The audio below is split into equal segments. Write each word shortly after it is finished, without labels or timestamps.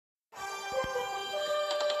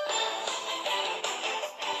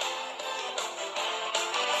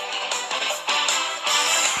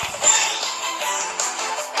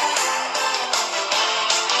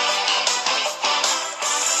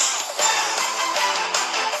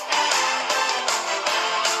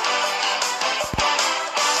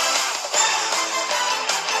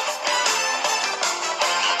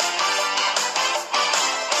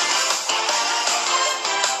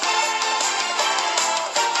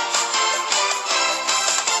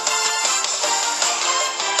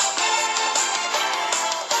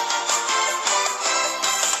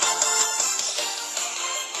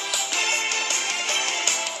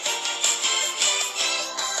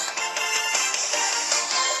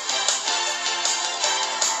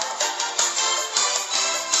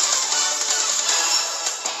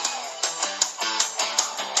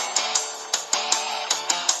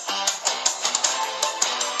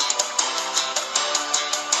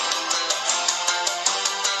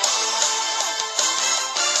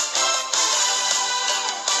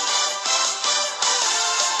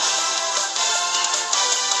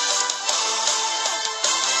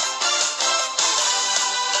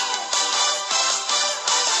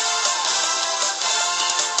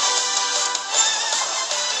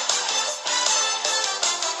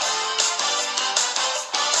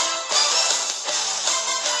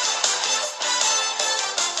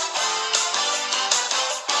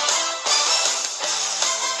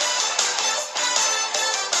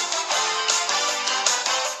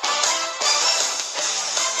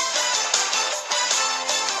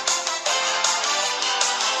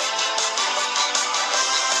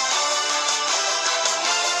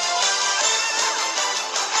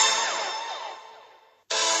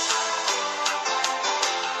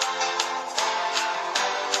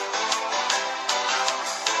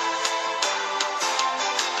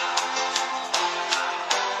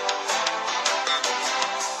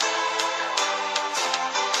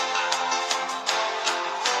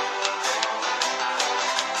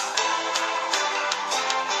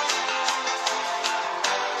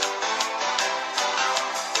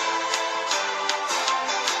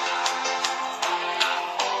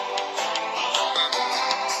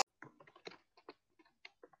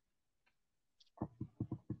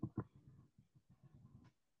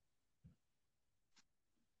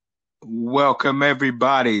Welcome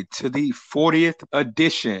everybody to the 40th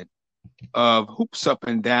edition of Hoops Up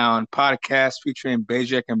and Down podcast featuring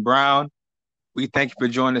Bajek and Brown. We thank you for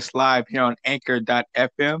joining us live here on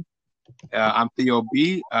Anchor.fm. I'm Theo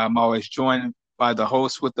B. I'm always joined by the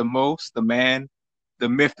host with the most, the man, the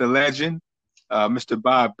myth, the legend, Mr.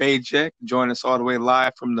 Bob Bajek, joining us all the way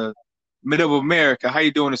live from the middle of America. How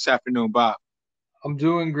you doing this afternoon, Bob? I'm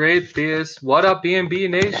doing great, Theus. What up, BNB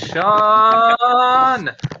Nation?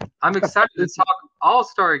 I'm excited to talk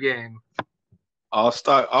All-Star game.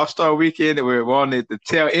 All-Star weekend. We're on the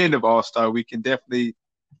tail end of All-Star weekend. Definitely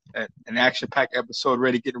an action-packed episode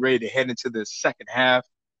getting ready to head into the second half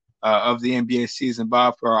of the NBA season,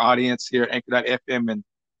 Bob, for our audience here at Anchor.fm and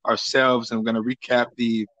ourselves. And we're going to recap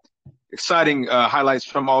the exciting highlights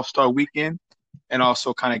from All-Star weekend and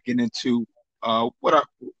also kind of get into what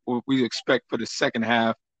we expect for the second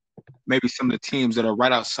half. Maybe some of the teams that are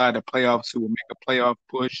right outside the playoffs who will make a playoff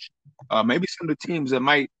push. Maybe some of the teams that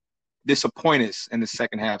might disappoint us in the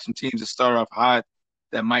second half. Some teams that start off hot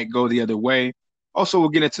that might go the other way. Also, we'll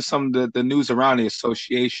get into some of the news around the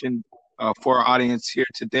association for our audience here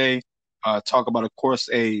today. Talk about, of course,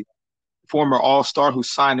 a former All-Star who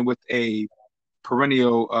signed with a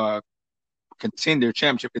perennial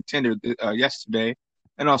championship contender yesterday,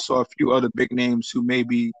 and also a few other big names who may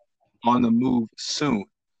be on the move soon.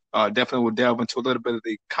 Definitely will delve into a little bit of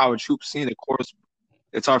the college hoop scene. Of course,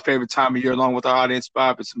 it's our favorite time of year along with our audience,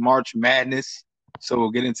 Bob. It's March Madness, so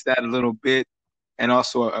we'll get into that a little bit, and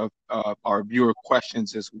also our viewer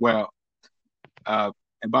questions as well. And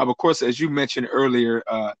Bob, of course, as you mentioned earlier,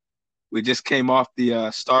 we just came off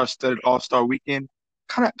the star-studded All-Star weekend,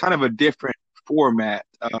 kind of a different format.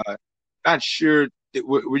 Not sure,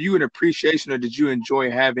 were you in appreciation or did you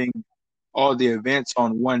enjoy having all the events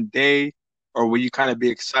on one day, or will you kind of be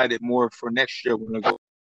excited more for next year when we go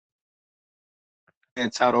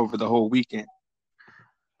events out over the whole weekend?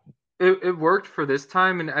 It worked for this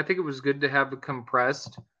time, and I think it was good to have it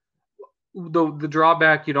compressed. The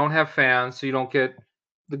drawback, you don't have fans, so you don't get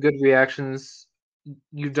the good reactions.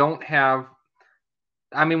 You don't have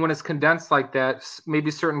 – I mean, when it's condensed like that,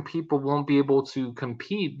 maybe certain people won't be able to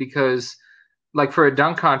compete because – like for a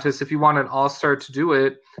dunk contest, if you want an all-star to do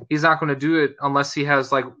it, he's not going to do it unless he has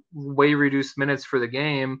like way reduced minutes for the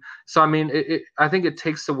game. So, I mean, I think it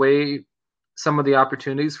takes away some of the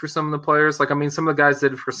opportunities for some of the players. Like, I mean, some of the guys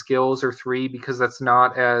did it for skills or three because that's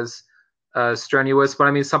not as strenuous. But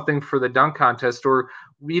I mean, something for the dunk contest, or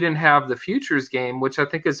we didn't have the futures game, which I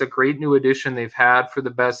think is a great new addition they've had for the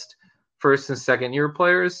best first and second year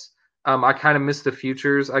players. I kind of missed the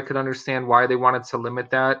futures. I could understand why they wanted to limit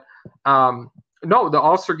that. No, the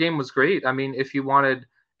All-Star game was great. I mean, if you wanted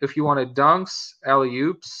dunks,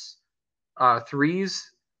 alley-oops,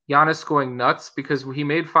 threes, Giannis going nuts because he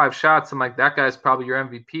made 5 shots. I'm like, that guy's probably your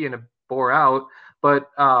MVP, and it bore out. But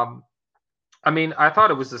I mean, I thought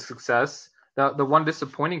it was a success. The one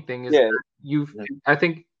disappointing thing is I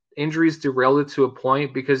think injuries derailed it to a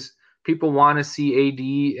point because people want to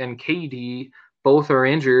see AD and KD. Both are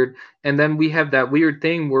injured, and then we have that weird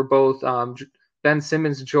thing where both Ben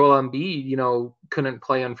Simmons and Joel Embiid, couldn't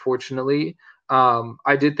play, unfortunately.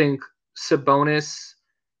 I did think Sabonis,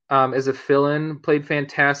 as a fill-in, played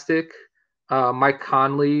fantastic. Mike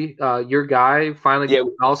Conley, your guy, finally got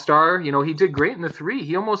an all-star. He did great in the three.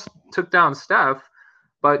 He almost took down Steph,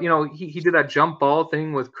 but, he did that jump ball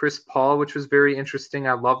thing with Chris Paul, which was very interesting.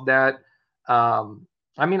 I love that.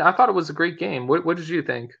 I mean, I thought it was a great game. What did you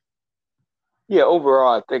think? Yeah,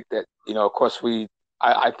 overall, I think that, of course,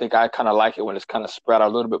 I think I kind of like it when it's kind of spread out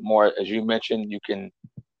a little bit more. As you mentioned, you can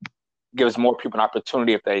give us more people an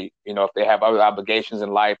opportunity if they have other obligations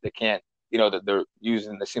in life. They can't, that they're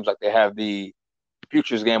using, it seems like they have the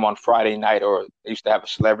futures game on Friday night, or they used to have a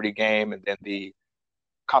celebrity game and then the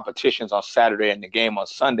competitions on Saturday and the game on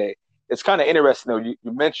Sunday. It's kind of interesting, though, you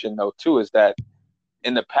mentioned, though, too, is that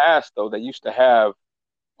in the past, though, they used to have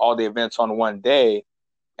all the events on one day,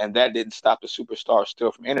 and that didn't stop the superstars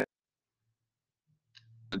still from entering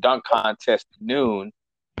the dunk contest at noon.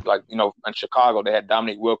 Like, in Chicago, they had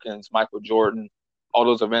Dominique Wilkins, Michael Jordan. All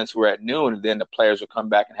those events were at noon, and then the players would come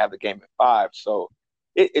back and have the game at 5. So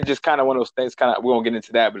it just kind of one of those things, we won't get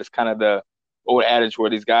into that, but it's kind of the old adage where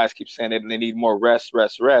these guys keep saying they need more rest.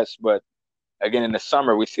 But, again, in the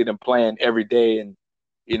summer, we see them playing every day and,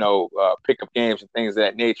 pickup games and things of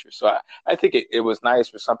that nature. So I think it was nice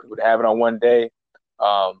for some people to have it on one day.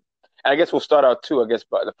 And I guess we'll start out too. I guess,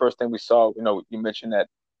 but the first thing we saw, you mentioned that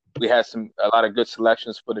we had a lot of good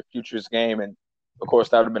selections for the futures game, and of course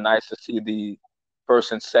that would have been nice to see the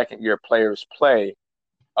first and second year players play.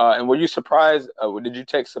 And were you surprised? Did you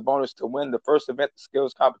take Sabonis to win the first event, the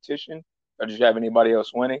skills competition, or did you have anybody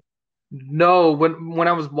else winning? No, when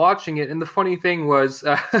I was watching it, and the funny thing was,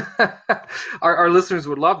 our listeners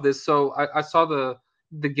would love this. So I saw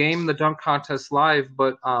the game, the dunk contest live,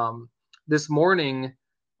 but this morning,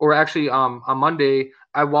 or actually on Monday,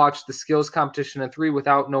 I watched the skills competition in three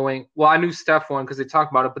without knowing. Well, I knew Steph won because they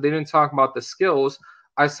talked about it, but they didn't talk about the skills.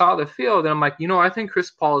 I saw the field, and I'm like, I think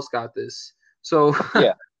Chris Paul's got this. So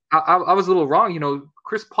Yeah. I was a little wrong.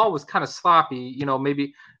 Chris Paul was kind of sloppy.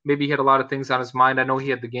 Maybe he had a lot of things on his mind. I know he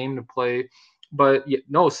had the game to play, but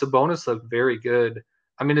no, Sabonis looked very good.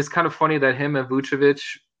 I mean, it's kind of funny that him and Vucevic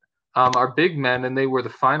are big men, and they were the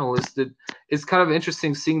finalists. It's kind of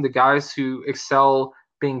interesting seeing the guys who excel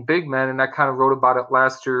being big men, and I kind of wrote about it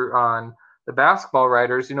last year on the Basketball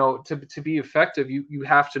Writers. To be effective, you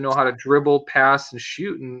have to know how to dribble, pass, and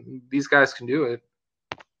shoot, and these guys can do it.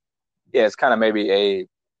 Yeah, it's kind of maybe a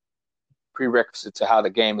prerequisite to how the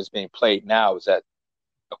game is being played now is that,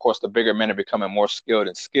 of course, the bigger men are becoming more skilled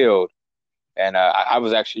and skilled. And I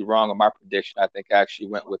was actually wrong on my prediction. I think I actually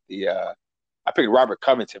went with I picked Robert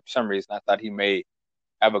Covington for some reason. I thought he may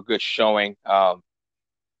have a good showing. And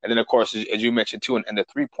then, of course, as you mentioned too, in the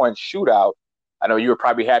 3-point shootout, I know you were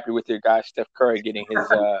probably happy with your guy Steph Curry getting his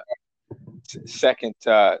second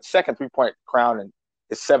 3-point crown in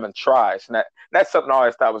his 7 tries, and that's something I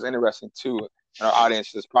always thought was interesting too. And our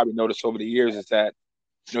audience has probably noticed over the years is that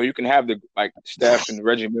you can have like Steph and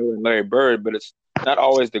Reggie Miller and Larry Bird, but it's not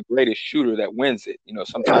always the greatest shooter that wins it.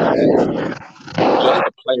 Sometimes it's just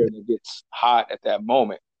the player that gets hot at that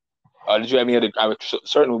moment. Did you have any other?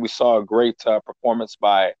 Certainly, we saw a great performance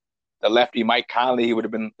by the lefty Mike Conley. He would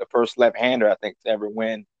have been the first left-hander, I think, to ever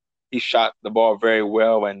win. He shot the ball very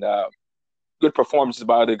well, and good performances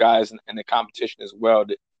by other guys in the competition as well.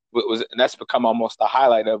 And that's become almost the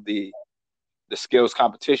highlight of the skills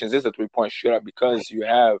competitions is the 3-point shootout because you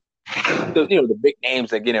have the big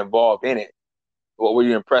names that get involved in it. What were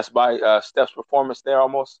you impressed by Steph's performance there?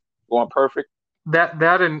 Almost going perfect.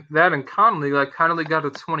 That and Conley, like Conley got a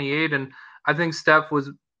 28, and I think Steph was,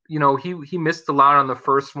 he missed a lot on the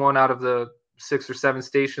first one out of the 6 or 7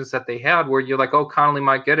 stations that they had, where you're like, oh, Conley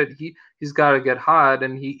might get it. He's got to get hot,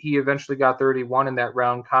 and he eventually got 31 in that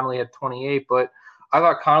round. Conley had 28, but I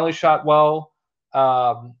thought Conley shot well.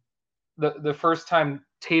 The first time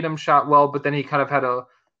Tatum shot well, but then he kind of had a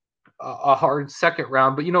hard second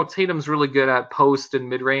round. But Tatum's really good at post and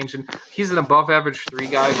mid range, and he's an above average 3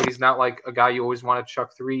 guy, but he's not like a guy you always want to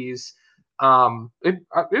chuck threes. It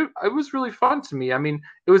was really fun to me. I mean,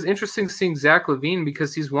 it was interesting seeing Zach LaVine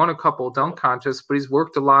because he's won a couple of dunk contests, but he's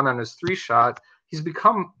worked a lot on his 3 shot. He's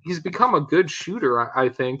become a good shooter, I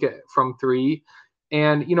think, from 3.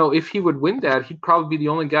 And if he would win that, he'd probably be the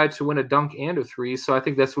only guy to win a dunk and a 3. So I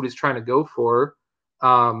think that's what he's trying to go for.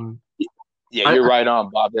 Yeah, you're right on,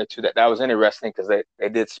 Bob, there too. That was interesting because they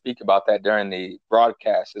did speak about that during the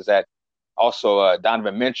broadcast. Is that also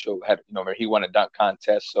Donovan Mitchell had, where he won a dunk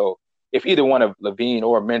contest. So if either one of LaVine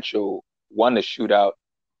or Mitchell won the shootout,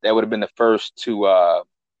 that would have been the first to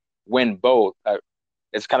win both.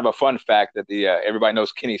 It's kind of a fun fact that everybody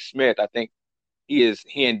knows Kenny Smith. I think he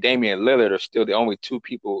and Damian Lillard are still the only 2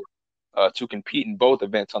 people to compete in both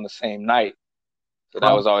events on the same night. So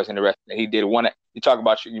that was always interesting. He did one.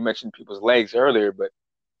 You mentioned people's legs earlier, but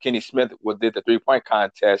Kenny Smith did the 3-point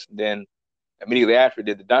contest, and then immediately after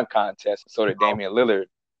did the dunk contest. And so did Damian Lillard,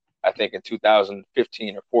 I think, in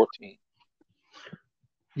 2015 or 14.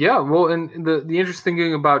 Yeah, well, and the interesting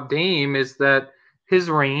thing about Dame is that his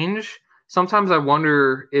range. Sometimes I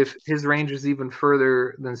wonder if his range is even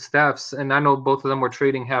further than Steph's. And I know both of them were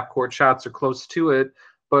trading half-court shots or close to it,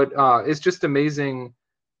 but it's just amazing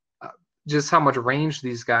just how much range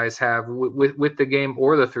these guys have with the game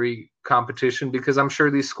or the 3 competition, because I'm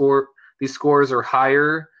sure these scores are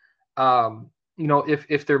higher.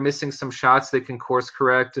 If they're missing some shots, they can course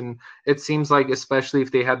correct. And it seems like, especially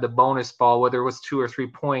if they had the bonus ball, whether it was 2 or 3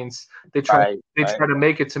 points, they try to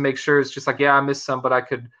make it to make sure it's just like, yeah, I missed some, but I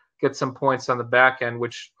could get some points on the back end,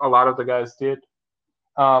 which a lot of the guys did.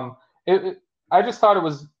 I just thought it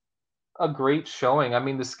was a great showing. I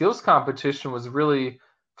mean, the skills competition was really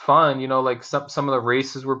fun. Like some of the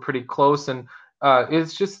races were pretty close, and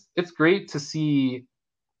it's great to see.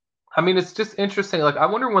 I mean, it's just interesting. Like, I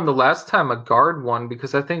wonder when the last time a guard won,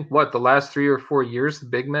 because I think the last 3 or 4 years the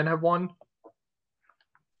big men have won.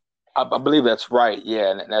 I believe that's right.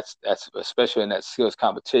 Yeah, and that's especially in that skills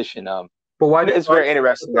competition. But why? It's very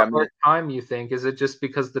interesting. What time you think? Is it just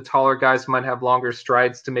because the taller guys might have longer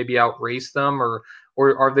strides to maybe outrace them, or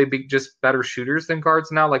are they just better shooters than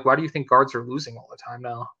guards now? Like, why do you think guards are losing all the time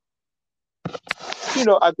now?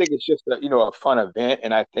 I think it's just a fun event,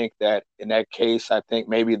 and I think that in that case, I think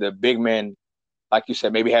maybe the big men like you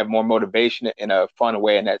said, maybe have more motivation in a fun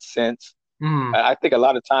way in that sense. Mm. I think a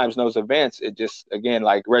lot of times in those events, it just, again,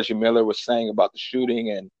 like Reggie Miller was saying about the shooting,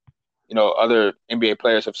 and other NBA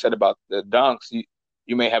players have said about the dunks.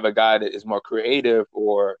 You may have a guy that is more creative,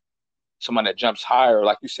 or someone that jumps higher.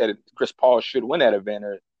 Like you said, Chris Paul should win that event,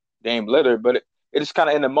 or Dame Lillard, but it is kind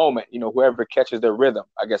of in the moment. Whoever catches their rhythm,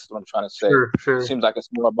 I guess is what I'm trying to say. Sure. It seems like it's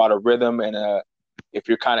more about a rhythm, and if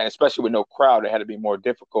you're kind of, especially with no crowd, it had to be more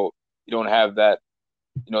difficult. You don't have that,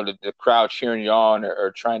 the crowd cheering you on,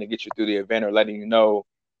 or trying to get you through the event, or letting you know,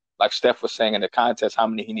 like Steph was saying in the contest, how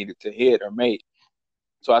many he needed to hit or make.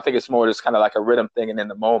 So I think it's more just kind of like a rhythm thing and in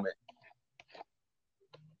the moment.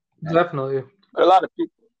 Definitely. But a lot of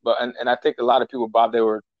people, and I think a lot of people, Bob,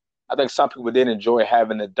 I think some people did enjoy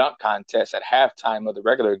having the dunk contest at halftime of the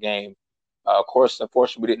regular game. Of course,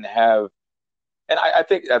 unfortunately, we didn't have, and I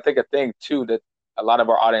think a thing too that a lot of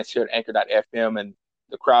our audience here at Anchor.fm and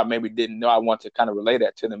the crowd maybe didn't know. I want to kind of relay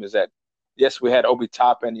that to them, is that yes, we had Obi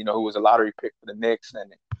Toppin, who was a lottery pick for the Knicks,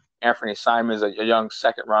 and Anthony Simons, a young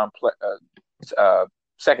second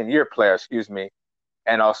year player, excuse me,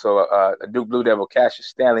 and also a Duke Blue Devil, Cassius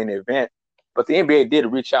Stanley in the event. But the NBA did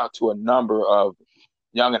reach out to a number of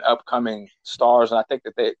young and upcoming stars, and I think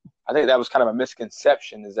that was kind of a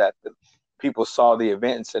misconception, is that the people saw the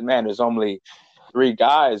event and said, "Man, there's only 3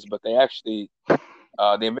 guys," but they actually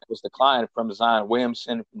the event was declined from Zion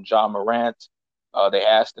Williamson, from John Morant. They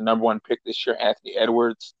asked the number 1 pick this year, Anthony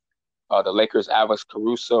Edwards. The Lakers, Alex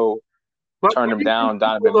Caruso, turned him down.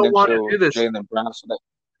 Donovan Mitchell, Jaylen Brown. So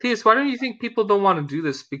Thius, why don't you think people don't want to do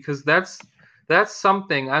this? Because that's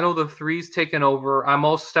something. I know the three's taken over. I'm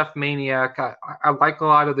all Steph maniac. I like a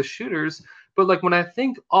lot of the shooters, but like when I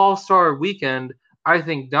think All-Star Weekend, I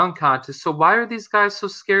think dunk contest. So why are these guys so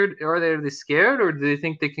scared? Are they scared, or do they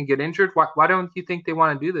think they can get injured? Why don't you think they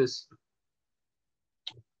want to do this?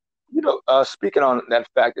 Speaking on that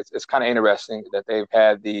fact, it's kind of interesting that they've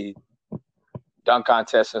had the dunk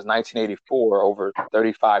contest since 1984, over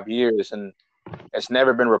 35 years, and it's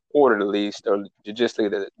never been reported, at least, or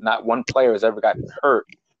logistically, that not one player has ever gotten hurt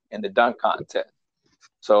in the dunk contest.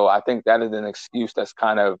 So I think that is an excuse that's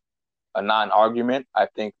kind of a non-argument. I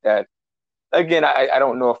think that, again, I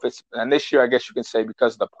don't know if it's, and this year I guess you can say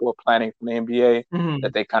because of the poor planning from the NBA,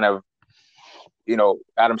 that they kind of,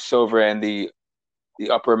 Adam Silver and the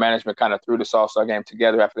upper management kind of threw this All-Star game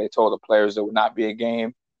together after they told the players there would not be a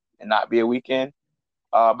game and not be a weekend.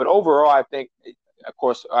 But overall, I think, of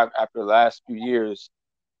course, after the last few years,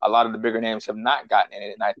 a lot of the bigger names have not gotten in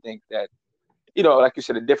it. And I think that, like you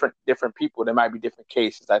said, the different people, there might be different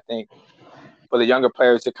cases. I think for the younger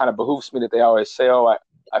players, it kind of behooves me that they always say, oh,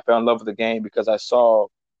 I fell in love with the game because I saw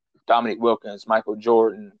Dominique Wilkins, Michael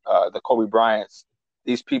Jordan, the Kobe Bryants,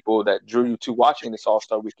 these people that drew you to watching this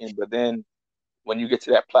All-Star Weekend. But then when you get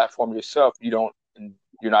to that platform yourself, you're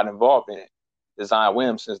not involved in it. The Zion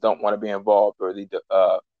Williamsons don't want to be involved, or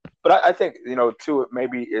but I think, too,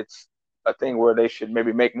 maybe it's a thing where they should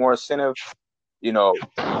maybe make more incentive. Maybe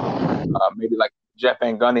like Jeff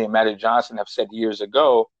Van Gundy and Magic Johnson have said years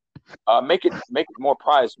ago, make it more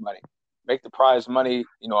prize money. Make the prize money,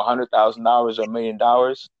 $100,000 or $1 million,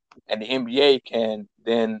 and the NBA can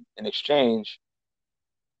then, in exchange,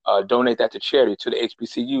 donate that to charity, to the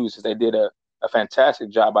HBCUs, as they did a fantastic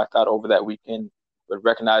job, I thought, over that weekend with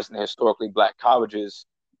recognizing the historically Black colleges,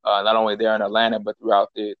 not only there in Atlanta but throughout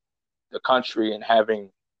the country, and having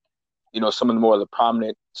some of the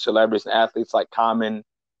prominent celebrities and athletes like Common,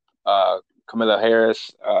 Camilla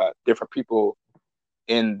Harris, different people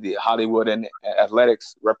in the Hollywood and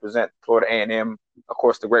athletics represent Florida A&M. Of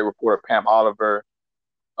course, the great reporter Pam Oliver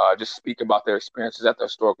just speak about their experiences at the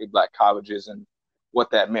historically Black colleges and what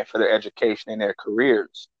that meant for their education and their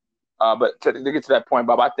careers. But to get to that point,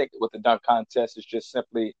 Bob, I think with the dunk contest, it's just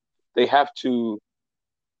simply they have to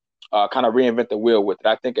kind of reinvent the wheel with it.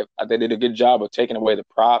 I think they did a good job of taking away the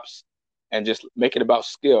props and just make it about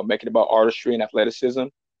skill, make it about artistry and athleticism,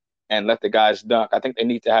 and let the guys dunk. I think they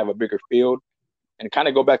need to have a bigger field and kind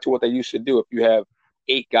of go back to what they used to do. If you have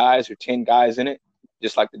 8 guys or 10 guys in it,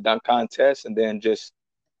 just like the dunk contest, and then just,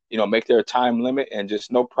 make there a time limit and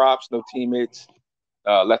just no props, no teammates,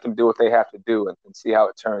 let them do what they have to do and see how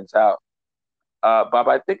it turns out. Bob,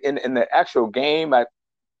 I think in the actual game, a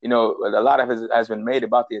lot of it has been made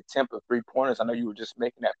about the attempt of 3-pointers. I know you were just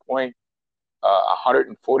making that point.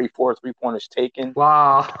 144 3-pointers taken.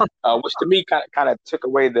 Wow. Which to me kind of took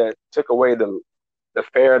away the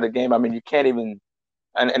fare of the game. I mean, you can't even.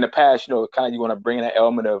 And in the past, kind of you want to bring in that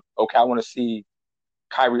element of, okay, I want to see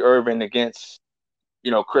Kyrie Irving against,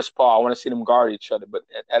 Chris Paul. I want to see them guard each other. But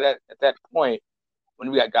at that point,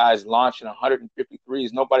 when we got guys launching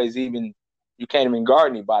 153s, nobody's even you can't even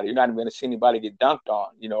guard anybody. You're not even going to see anybody get dunked on,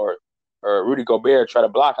 or Rudy Gobert try to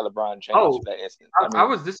block a LeBron James for that instance. I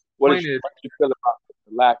was disappointed. What did you feel about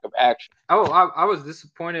the lack of action? I was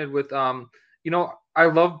disappointed with I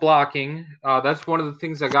love blocking. That's one of the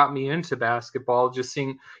things that got me into basketball. Just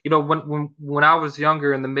seeing, when I was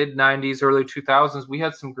younger in the mid '90s, early 2000s, we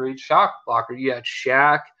had some great shot blockers. You had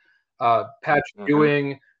Shaq, Patrick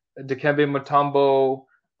Ewing, Dikembe Mutombo,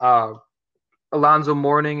 Alonzo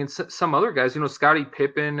Mourning, and some other guys. Scottie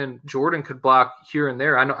Pippen and Jordan could block here and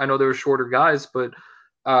there. I know they were shorter guys, but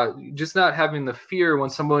just not having the fear when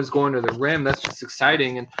someone's going to the rim, that's just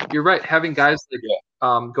exciting. And you're right, having guys like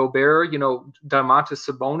Gobert, Domantas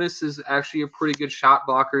Sabonis is actually a pretty good shot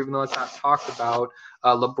blocker, even though it's not talked about.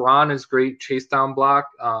 LeBron is great chase down block.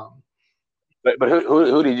 But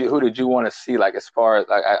who did you want to see, like, as far as,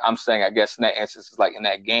 like, I'm saying, I guess in that instance, like in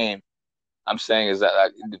that game, I'm saying is that,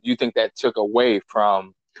 like, do you think that took away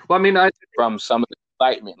from from some of the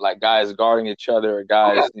excitement, like guys guarding each other, or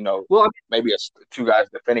guys, maybe two guys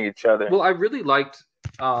defending each other? Well, I really liked,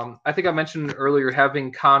 I think I mentioned earlier,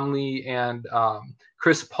 having Conley and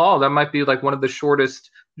Chris Paul. That might be like one of the shortest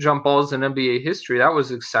jump balls in NBA history. That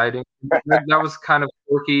was exciting. That was kind of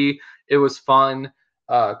quirky. It was fun.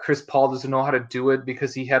 Chris Paul doesn't know how to do it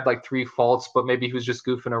because he had like 3 faults, but maybe he was just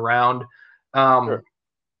goofing around. Sure.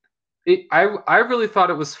 I really thought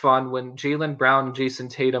it was fun when Jaylen Brown and Jason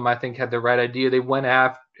Tatum, I think, had the right idea. They went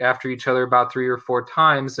after each other about 3 or 4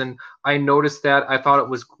 times, and I noticed that. I thought it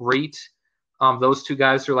was great. Those two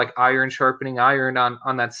guys are like iron sharpening iron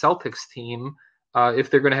on that Celtics team. If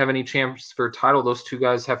they're going to have any chance for a title, those two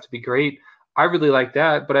guys have to be great. I really like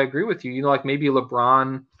that, but I agree with you. Like maybe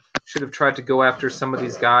LeBron should have tried to go after some of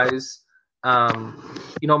these guys.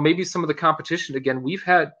 Maybe some of the competition again.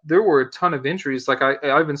 There were a ton of injuries. Like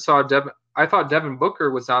I even saw I thought Devin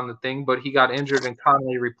Booker was on the thing, but he got injured and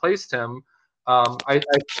Conley replaced him. I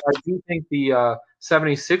do think the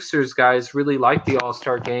 76ers guys really liked the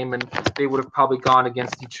All-Star game, and they would have probably gone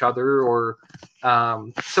against each other. Or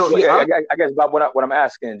I guess, Bob, what I'm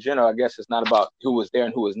asking in general, I guess it's not about who was there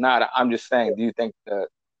and who was not. I'm just saying, do you think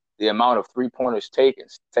the amount of 3-pointers taken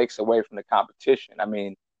takes away from the competition? I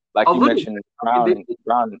mean, like you mentioned,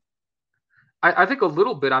 Brown. I think a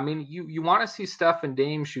little bit. I mean, you want to see Steph and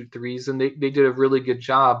Dame shoot threes, and they did a really good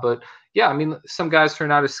job. But yeah, I mean, some guys who are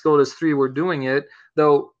not as skilled as 3 were doing it.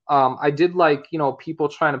 Though I did like, people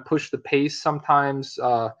trying to push the pace sometimes.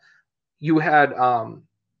 You had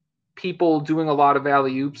people doing a lot of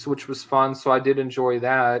alley-oops, which was fun, so I did enjoy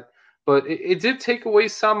that. But it did take away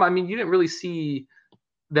some. I mean, you didn't really see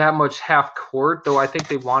that much half court, though I think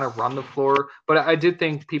they want to run the floor. But I did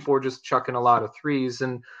think people were just chucking a lot of threes.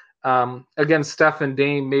 And again, Steph and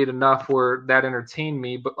Dame made enough where that entertained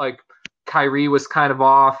me. But like Kyrie was kind of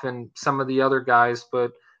off and some of the other guys.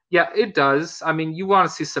 But yeah, it does. I mean, you want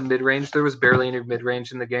to see some mid-range. There was barely any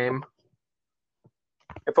mid-range in the game.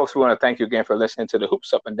 Hey, folks, we want to thank you again for listening to the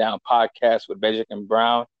Hoops Up and Down podcast with Bejic and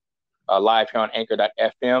Brown, live here on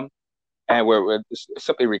Anchor.fm. And we're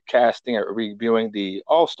simply recasting or reviewing the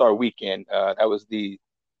All-Star Weekend. That was the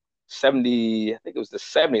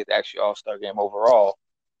 70th actually All-Star game overall.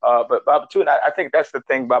 But Bob, too, and I think that's the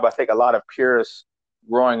thing, Bob. I think a lot of purists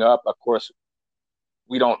growing up, of course,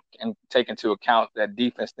 we don't take into account that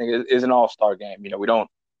defense thing is an All-Star game. We don't.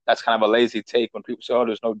 That's kind of a lazy take when people say, "Oh,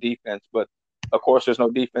 there's no defense." But of course, there's no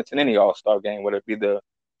defense in any All-Star game, whether it be the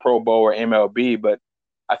Pro Bowl or MLB. But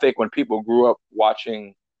I think when people grew up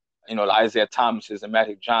watching, the Isaiah Thomases and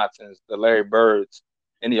Magic Johnsons, the Larry Birds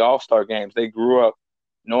in the All-Star games, they grew up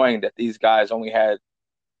knowing that these guys only had,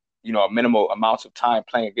 minimal amounts of time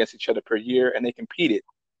playing against each other per year, and they competed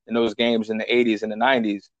in those games in the 80s and the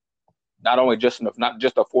 90s, not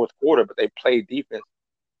just the fourth quarter, but they played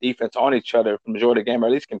defense on each other for the majority of the game, or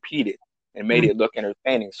at least competed and made it look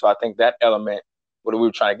entertaining. So I think that element, what we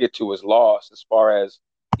were trying to get to, was lost as far as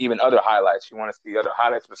even other highlights. You want to see other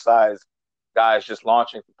highlights besides guys just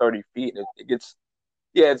launching from 30 feet.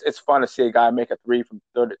 It's fun to see a guy make a 3 from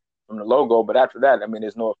the logo, but after that, I mean,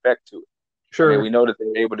 there's no effect to it. Sure. I mean, we know that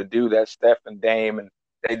they're able to do that, Steph and Dame, and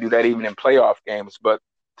they do that even in playoff games. But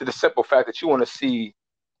to the simple fact that you want to see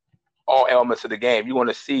all elements of the game, you want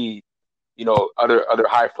to see, other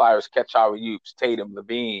high flyers catch alley-oops, Tatum,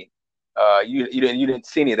 Levine. You didn't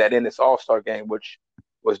see any of that in this All-Star game, which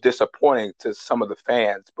was disappointing to some of the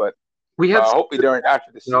fans. But we had hopefully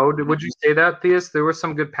after this. No, would you say that, Theus? There was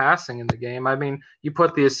some good passing in the game. I mean, you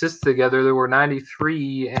put the assists together, there were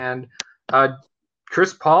 93, and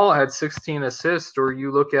Chris Paul had 16 assists. Or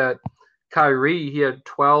you look at Kyrie, he had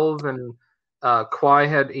 12, and Kawhi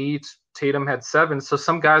had 8. Tatum had 7. So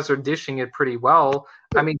some guys are dishing it pretty well.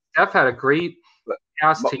 I mean, Steph had a great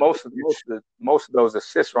most of those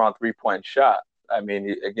assists were on 3-point shots. I mean,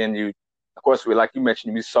 of course, like you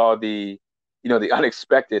mentioned, you saw the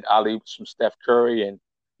unexpected alley-oops from Steph Curry and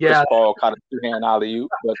Chris Paul kind of two-hand alley-oop.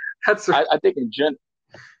 But that's right. I think in general.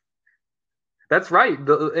 That's right.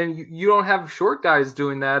 And you don't have short guys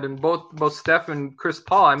doing that. And both Steph and Chris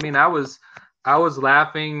Paul, I mean, I was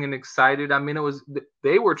laughing and excited. I mean,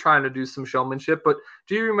 they were trying to do some showmanship. But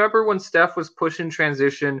do you remember when Steph was pushing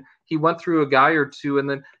transition, he went through a guy or two, and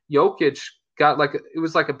then Jokic got it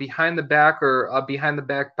was like a behind the back or a behind the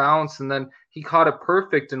back bounce, and then he caught it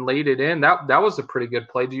perfect and laid it in. That was a pretty good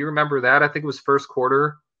play. Do you remember that? I think it was first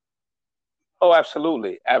quarter. Oh,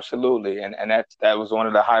 absolutely. And that was one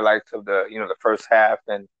of the highlights of the first half.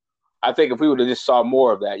 And I think if we would have just saw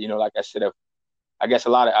more of that, like I said,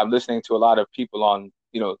 I'm listening to a lot of people on,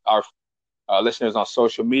 our listeners on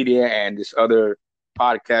social media and this other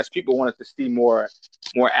podcast. People wanted to see more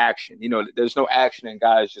action. There's no action in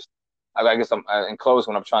guys just, I guess I'm in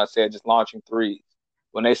closing, what I'm trying to say, just launching threes.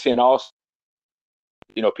 When they see an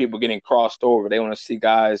people getting crossed over, they want to see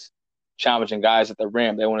guys challenging guys at the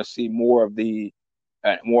rim. They want to see more of an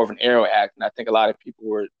arrow act. And I think a lot of people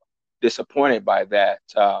were disappointed by that.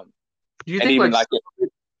 Do you think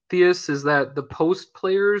Theus is that the post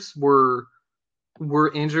players were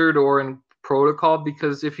injured or in protocol?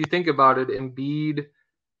 Because if you think about it, Embiid,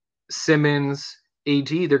 Simmons, AD,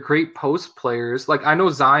 they're great post players. Like, I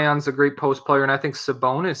know Zion's a great post player, and I think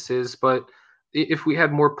Sabonis is, but if we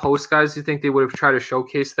had more post guys, you think they would have tried to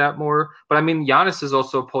showcase that more? But I mean, Giannis is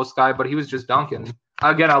also a post guy, but he was just dunking.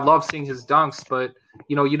 Again, I love seeing his dunks, but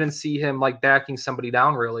you didn't see him backing somebody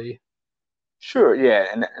down really. Sure, yeah,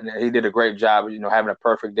 and he did a great job of having a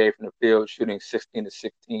perfect day from the field, shooting 16 to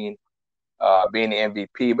 16, being the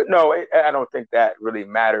MVP. But no, I don't think that really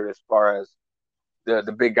mattered as far as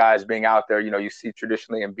the big guys being out there. You see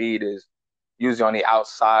traditionally Embiid is usually on the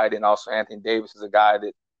outside, and also Anthony Davis is a guy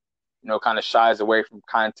that kind of shies away from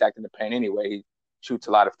contact in the paint anyway. He shoots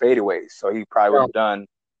a lot of fadeaways, so he probably would have done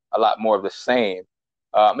a lot more of the same.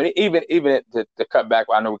 And even to cut back,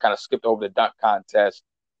 I know we kind of skipped over the dunk contest.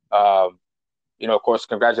 Of course,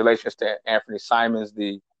 congratulations to Anthony Simons,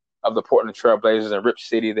 of the Portland Trail Blazers and Rip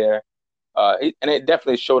City there. And it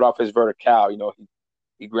definitely showed off his vertical.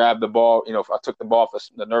 He grabbed the ball. I took the ball for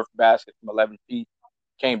the Nerf basket from 11 feet,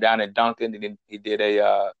 came down and dunked it, and then he did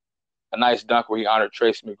a nice dunk where he honored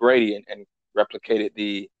Tracy McGrady and replicated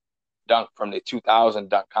the dunk from the 2000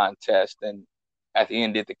 dunk contest, and at the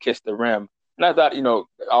end did the kiss the rim. And I thought,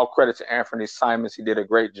 all credit to Anthony Simons. He did a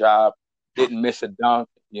great job. Didn't miss a dunk.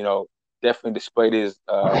 Definitely displayed his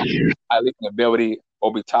high-leaping ability.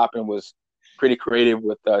 Obi Toppin was pretty creative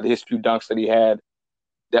with his few dunks that he had.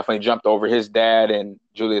 Definitely jumped over his dad and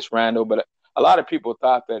Julius Randle. But a lot of people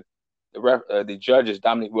thought that the judges,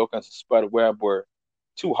 Dominique Wilkins and Spud Webb, were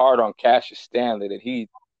too hard on Cassius Stanley. That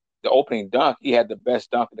the opening dunk, he had the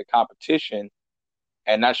best dunk of the competition.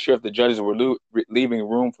 And not sure if the judges were leaving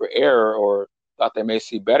room for error or thought they may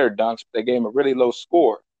see better dunks, but they gave him a really low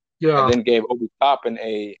score. Yeah. And then gave Obi Toppin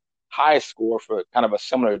a high score for kind of a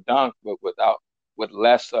similar dunk, but with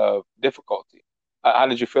less difficulty. How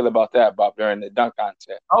did you feel about that, Bob, during the dunk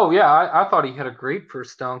contest? Oh, yeah, I thought he had a great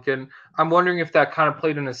first dunk, and I'm wondering if that kind of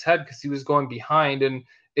played in his head because he was going behind, and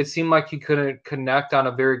it seemed like he couldn't connect on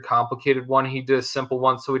a very complicated one. He did a simple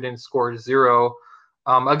one, so he didn't score 0.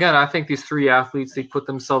 Again, I think these three athletes, they put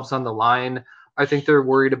themselves on the line. I think they're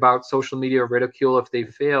worried about social media ridicule if they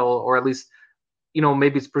fail, or at least,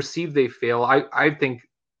 maybe it's perceived they fail. I think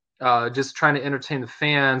just trying to entertain the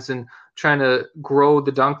fans and trying to grow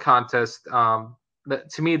the dunk contest,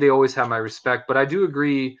 to me, they always have my respect. But I do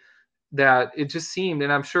agree that it just seemed,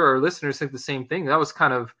 and I'm sure our listeners think the same thing, that was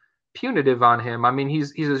kind of punitive on him. I mean,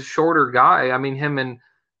 he's a shorter guy. I mean, him and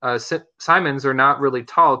Simons are not really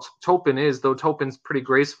tall. Topin is, though Topin's pretty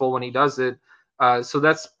graceful when he does it. So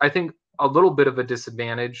that's, I think, a little bit of a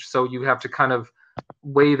disadvantage. So you have to kind of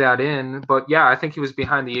weigh that in. But yeah, I think he was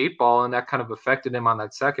behind the 8 ball, and that kind of affected him on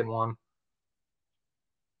that second one.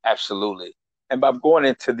 Absolutely. And Bob, going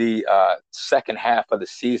into the second half of the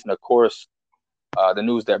season, of course, the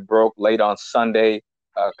news that broke late on Sunday,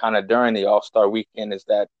 kind of during the All-Star weekend, is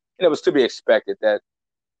that it was to be expected that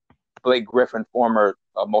Blake Griffin, former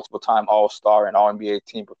multiple-time All-Star and All-NBA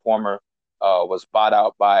team performer, was bought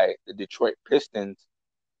out by the Detroit Pistons.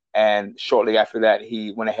 And shortly after that,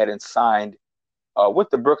 he went ahead and signed with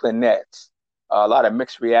the Brooklyn Nets. A lot of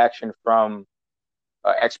mixed reaction from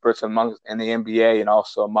experts in the NBA and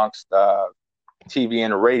also amongst TV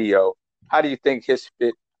and radio. How do you think his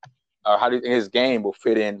fit, or how do you think his game will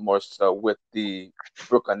fit in more so with the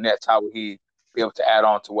Brooklyn Nets? How will he be able to add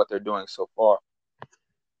on to what they're doing so far?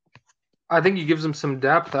 I think he gives him some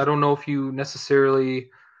depth. I don't know if you necessarily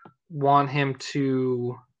want him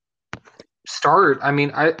to start. I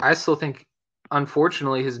mean, I still think,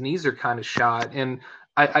 unfortunately, his knees are kind of shot. And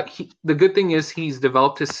the good thing is he's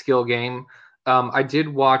developed his skill game. I did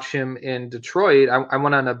watch him in Detroit. I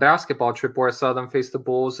went on a basketball trip where I saw them face the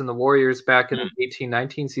Bulls and the Warriors back in the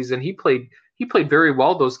 18-19 season. He played very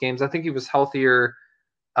well those games. I think he was healthier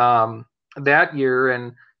that year.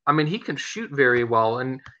 And, I mean, he can shoot very well.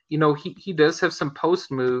 And, you know, he does have some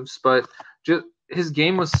post moves, but just his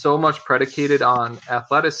game was so much predicated on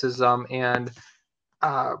athleticism. And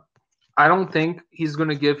I don't think he's going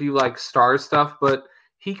to give you like star stuff, but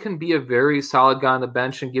he can be a very solid guy on the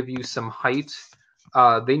bench and give you some height.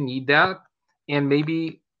 They need that. And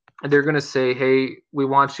maybe they're going to say, hey, we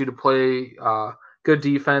want you to play good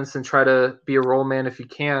defense and try to be a role man if you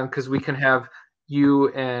can, because we can have you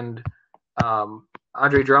and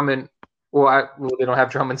Andre Drummond. Well, they don't have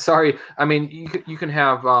Drummond. Sorry. I mean, you can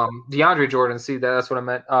have DeAndre Jordan. See, that's what I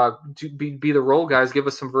meant. Be the role guys. Give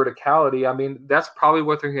us some verticality. I mean, that's probably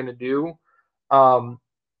what they're going to do.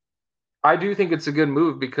 I do think it's a good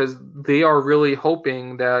move because they are really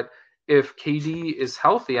hoping that if KD is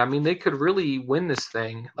healthy, I mean, they could really win this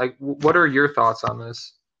thing. Like, what are your thoughts on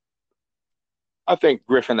this? I think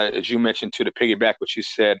Griffin, as you mentioned, to piggyback what you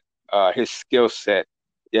said, his skill set,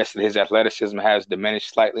 yes, his athleticism has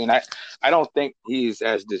diminished slightly, and I don't think he's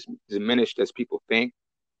as diminished as people think.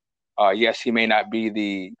 Yes, he may not be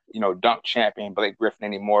the dunk champion Blake Griffin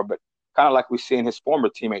anymore, but kind of like we see in his former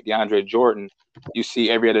teammate DeAndre Jordan, you see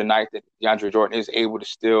every other night that DeAndre Jordan is able to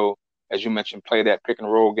still, as you mentioned, play that pick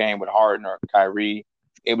and roll game with Harden or Kyrie,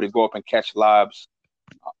 able to go up and catch lobs.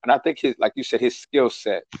 And I think like you said, his skill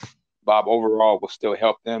set, Bob, overall will still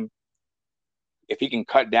help them if he can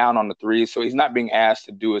cut down on the threes. So he's not being asked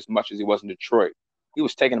to do as much as he was in Detroit. He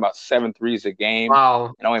was taking about 7 threes a game.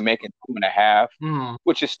 Wow. And only making 2.5,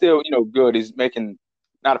 which is still, good. He's making,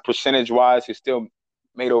 not a percentage wise, he's still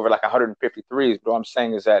made over like 150 threes. But what I'm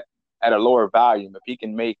saying is that at a lower volume, if he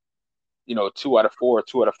can make, 2 out of 4,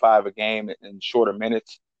 2 out of 5 a game in shorter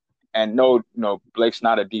minutes, and Blake's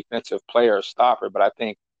not a defensive player or stopper, but I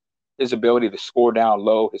think his ability to score down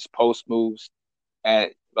low, his post moves,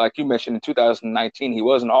 and like you mentioned, in 2019, he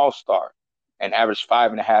was an all-star and averaged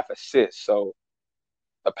 5.5 assists. So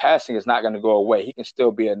the passing is not going to go away. He can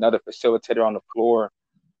still be another facilitator on the floor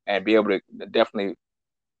and be able to definitely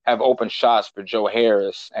have open shots for Joe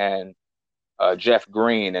Harris and Jeff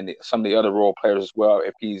Green and some of the other role players as well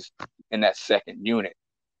if he's in that second unit.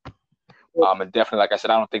 And definitely, like I said,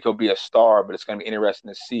 I don't think he'll be a star, but it's going to be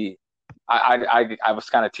interesting to see. I was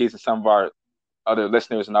kind of teasing some of our other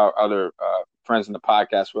listeners and our other friends in the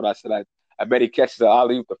podcast where I said I bet he catches the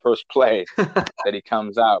alley-oop the first play that he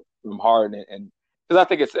comes out from Harden, and because I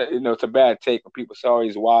think it's a bad take when people say, oh,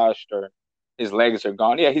 he's washed or his legs are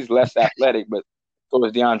gone. Yeah, he's less athletic, but so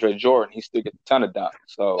is DeAndre Jordan. He still gets a ton of dunks.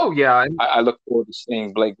 So I look forward to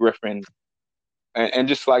seeing Blake Griffin and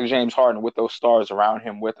just like James Harden with those stars around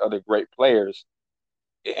him with other great players,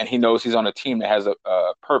 and he knows he's on a team that has a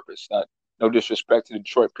purpose. No disrespect to the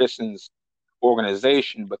Detroit Pistons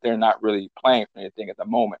organization, but they're not really playing for anything at the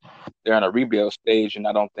moment. They're in a rebuild stage, and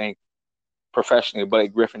I don't think professionally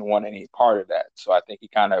Blake Griffin won any part of that. So I think he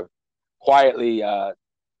kind of quietly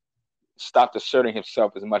stopped asserting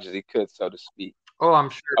himself as much as he could, so to speak. Oh,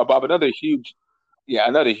 I'm sure. Bob, another huge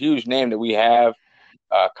name that we have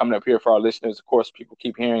coming up here for our listeners. Of course, people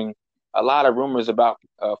keep hearing a lot of rumors about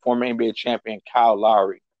former NBA champion Kyle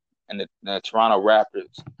Lowry and the Toronto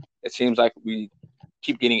Raptors. It seems like we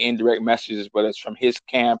keep getting indirect messages, whether it's from his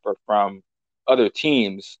camp or from other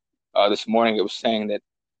teams. This morning it was saying that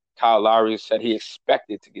Kyle Lowry said he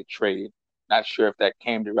expected to get traded. Not sure if that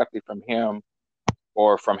came directly from him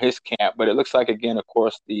or from his camp, but it looks like, again, of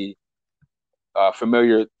course, the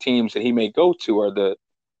familiar teams that he may go to are the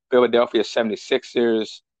Philadelphia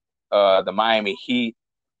 76ers, the Miami Heat,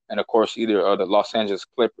 and, of course, either the Los Angeles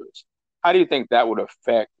Clippers. How do you think that would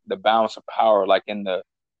affect the balance of power, like in the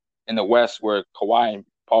West, where Kawhi and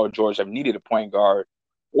Paul George have needed a point guard,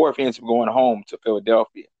 or if he ends up going home to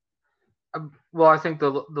Philadelphia? Well, I think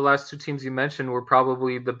the last two teams you mentioned were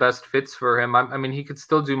probably the best fits for him. I mean, he could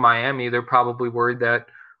still do Miami. They're probably worried that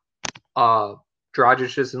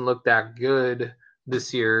Dragic doesn't look that good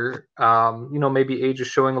this year. Maybe age is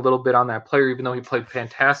showing a little bit on that player, even though he played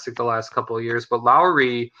fantastic the last couple of years. But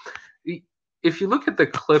Lowry, if you look at the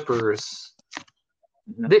Clippers,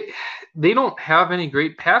 they don't have any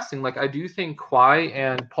great passing. Like, I do think Kawhi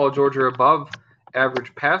and Paul George are above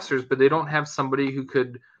average passers, but they don't have somebody who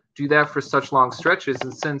could do that for such long stretches.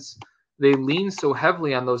 And since they lean so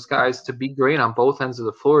heavily on those guys to be great on both ends of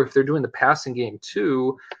the floor, if they're doing the passing game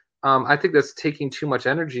too, I think that's taking too much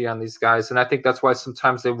energy on these guys, and I think that's why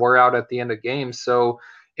sometimes they wear out at the end of games. So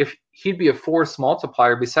if he'd be a force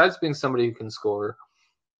multiplier, besides being somebody who can score,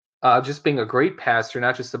 just being a great passer,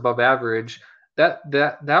 not just above average, that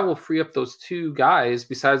will free up those two guys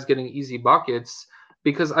besides getting easy buckets,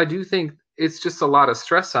 because I do think it's just a lot of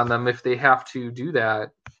stress on them if they have to do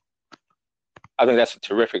that. I think that's a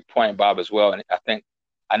terrific point, Bob, as well. And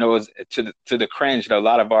I know it's to the cringe that a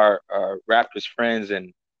lot of our Raptors friends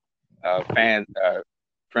and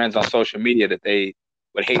friends on social media that they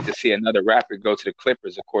would hate to see another Raptor go to the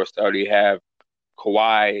Clippers. Of course, they already have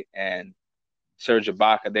Kawhi and Serge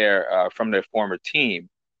Ibaka there from their former team.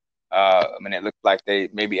 I mean, it looked like they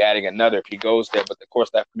may be adding another if he goes there, but of course,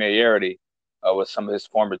 that familiarity with some of his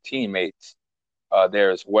former teammates there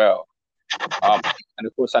as well. And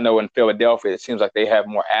of course, I know in Philadelphia, it seems like they have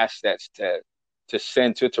more assets to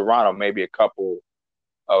send to Toronto. Maybe a couple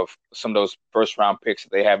of some of those first round picks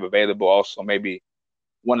that they have available. Also, maybe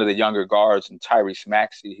one of the younger guards, and Tyrese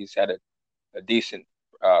Maxey. He's had a decent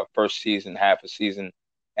first season, half a season,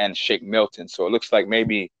 and Shake Milton. So it looks like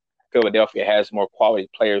maybe Philadelphia has more quality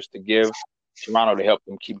players to give Toronto to help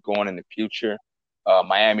them keep going in the future.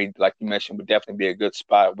 Miami, like you mentioned, would definitely be a good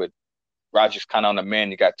spot with Rodgers kind of on the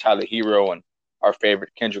mend. You got Tyler Hero and our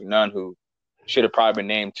favorite Kendrick Nunn, who should have probably been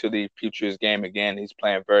named to the Futures game again. He's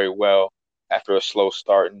playing very well after a slow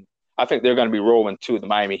start. And I think they're going to be rolling too, the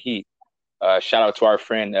Miami Heat. Shout out to our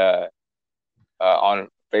friend on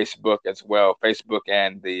Facebook as well. Facebook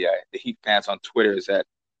and the Heat fans on Twitter is that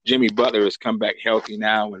Jimmy Butler has come back healthy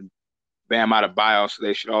now and Bam out of bio, so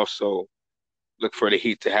they should also look for the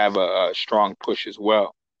Heat to have a strong push as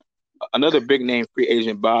well. Another big name free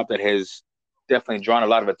agent, Bob, that has definitely drawn a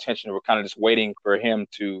lot of attention. We're kind of just waiting for him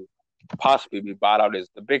to possibly be bought out is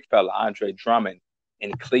the big fella, Andre Drummond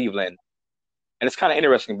in Cleveland. And it's kind of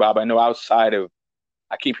interesting, Bob. I know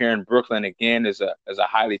I keep hearing Brooklyn again is a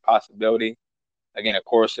highly possibility. Again, of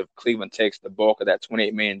course, if Cleveland takes the bulk of that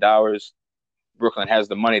 $28 million, Brooklyn has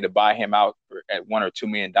the money to buy him out at $1 or $2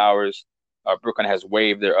 million. Brooklyn has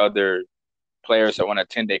waived their other players that won a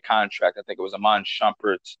 10-day contract. I think it was Iman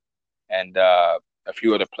Shumpert and a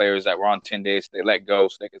few other players that were on 10 days. They let go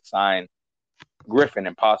so they could sign Griffin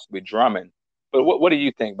and possibly Drummond. But what do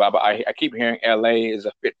you think, Bob? I keep hearing LA is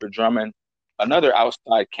a fit for Drummond. Another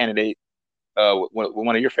outside candidate,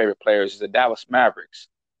 one of your favorite players, is the Dallas Mavericks.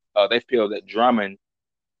 They feel that Drummond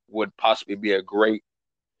would possibly be a great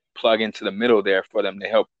plug into the middle there for them to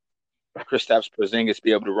help Kristaps Porzingis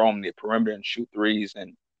be able to roam the perimeter and shoot threes.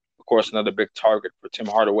 And, of course, another big target for Tim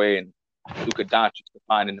Hardaway and Luka Doncic to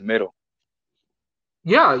find in the middle.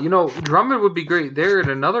 Yeah, Drummond would be great there, and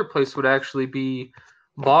another place would actually be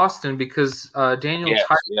Boston because Daniel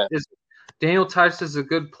Theis is a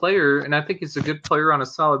good player, and I think he's a good player on a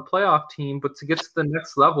solid playoff team. But to get to the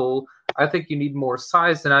next level, I think you need more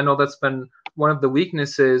size, and I know that's been one of the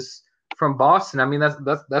weaknesses from Boston. I mean,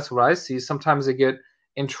 that's what I see. Sometimes they get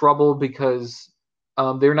in trouble because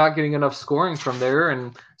they're not getting enough scoring from there,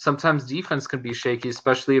 and sometimes defense can be shaky,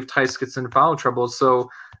 especially if Theis gets in foul trouble. So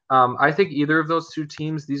I think either of those two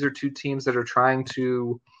teams, these are two teams that are trying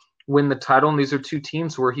to win the title, and these are two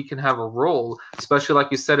teams where he can have a role, especially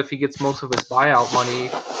like you said, if he gets most of his buyout money,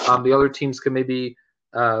 the other teams can maybe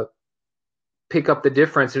pick up the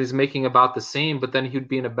difference, and he's making about the same, but then he'd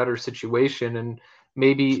be in a better situation, and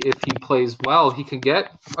maybe if he plays well, he can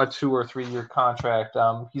get a 2 or 3 year contract.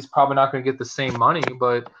 He's probably not going to get the same money,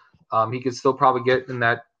 but he could still probably get in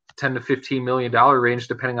that $10 to $15 million range,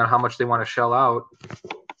 depending on how much they want to shell out.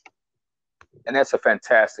 And that's a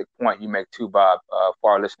fantastic point you make too, Bob,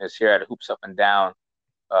 for our listeners here at Hoops Up and Down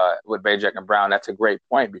with Bajak and Brown. That's a great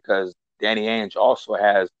point because Danny Ainge also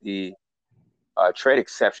has the trade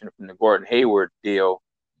exception from the Gordon Hayward deal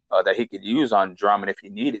that he could use on Drummond if he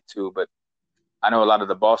needed to. But I know a lot of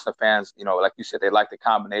the Boston fans, like you said, they like the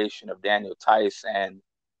combination of Daniel Theis and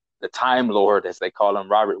the Time Lord, as they call him,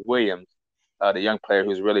 Robert Williams, the young player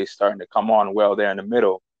who's really starting to come on well there in the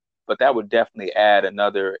middle. But that would definitely add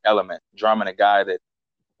another element. Drummond, a guy that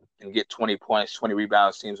can get 20 points, 20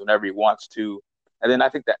 rebounds, teams whenever he wants to. And then I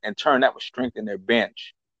think that in turn that would strengthen their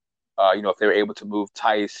bench. If they were able to move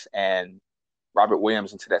Theis and Robert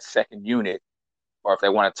Williams into that second unit, or if they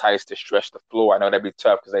wanted Theis to stretch the floor. I know that'd be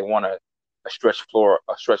tough because they want a stretch four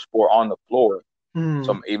on the floor.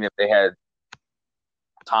 So even if they had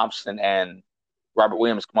Thompson and Robert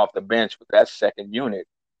Williams come off the bench with that second unit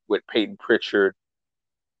with Peyton Pritchard,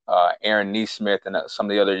 Aaron Nesmith, and some of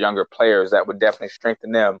the other younger players, that would definitely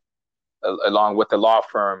strengthen them, along with the law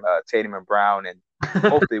firm Tatum and Brown, and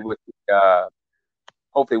hopefully with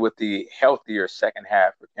the healthier second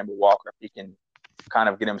half for Kemba Walker, if he can kind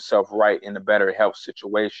of get himself right in a better health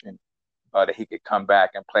situation, that he could come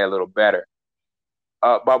back and play a little better.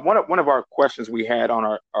 But one of our questions we had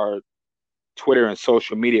on our Twitter and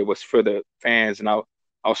social media was for the fans, and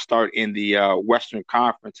I'll start in the Western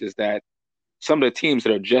Conference, is that some of the teams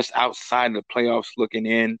that are just outside the playoffs looking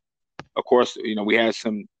in, of course, we had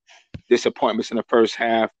some disappointments in the first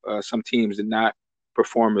half. Some teams did not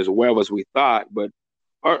perform as well as we thought, but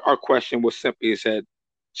our question was simply is that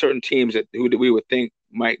certain teams who we would think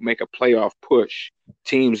might make a playoff push,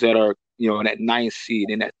 teams that are, in that 9th seed,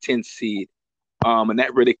 in that 10th seed, and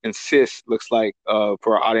that really consists, looks like,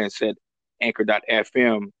 for our audience at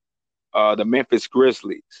Anchor.fm, the Memphis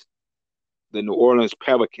Grizzlies, the New Orleans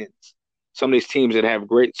Pelicans, some of these teams that have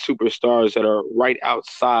great superstars that are right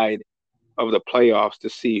outside of the playoffs, to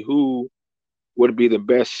see who would be the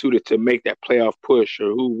best suited to make that playoff push, or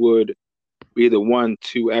who would be the one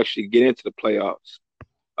to actually get into the playoffs.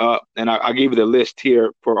 And I'll give you the list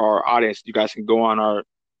here for our audience. You guys can go on our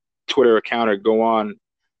Twitter account or go on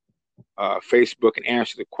Facebook and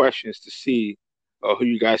answer the questions to see who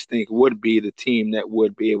you guys think would be the team that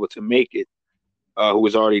would be able to make it, who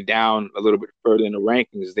was already down a little bit further in the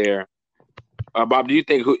rankings there. Bob, do you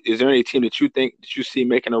think is there any team that you see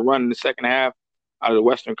making a run in the second half out of the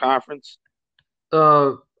Western Conference?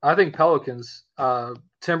 I think Pelicans,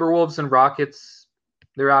 Timberwolves and Rockets,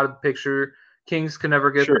 they're out of the picture. Kings can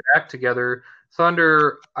never get their act together.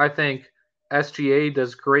 Thunder, I think SGA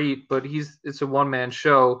does great, but it's a one-man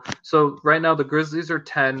show. So right now the Grizzlies are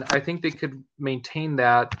 10. I think they could maintain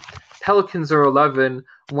that. Pelicans are 11.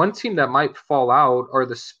 One team that might fall out are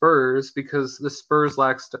the Spurs, because the Spurs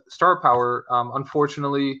lack star power.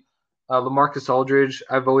 Unfortunately, LaMarcus Aldridge,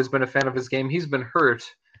 I've always been a fan of his game. He's been hurt.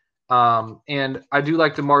 And I do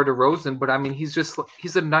like DeMar DeRozan, but I mean, he's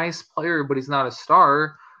a nice player, but he's not a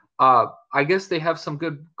star. I guess they have some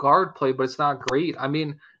good guard play, but it's not great. I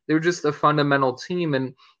mean, they're just a fundamental team.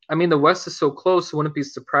 And I mean, the West is so close. It wouldn't be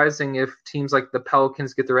surprising if teams like the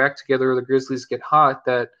Pelicans get their act together or the Grizzlies get hot,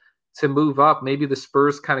 that to move up, maybe the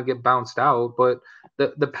Spurs kind of get bounced out. But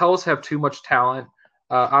the Pels have too much talent.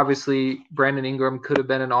 Obviously, Brandon Ingram could have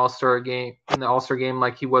been in the All-Star game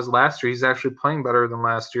like he was last year. He's actually playing better than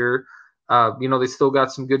last year. They still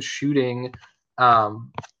got some good shooting.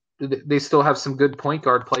 They still have some good point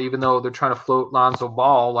guard play, even though they're trying to float Lonzo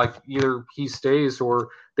Ball. Like, either he stays or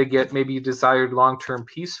they get maybe a desired long-term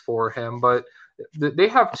piece for him. But they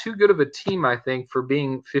have too good of a team, I think, for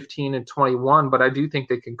being 15 and 21. But I do think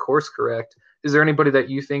they can course correct. Is there anybody that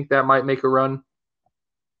you think that might make a run?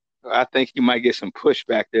 I think you might get some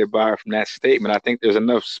pushback there, Byron, from that statement. I think there's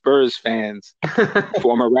enough Spurs fans,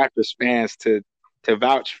 former Raptors fans, to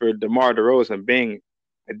vouch for DeMar DeRozan being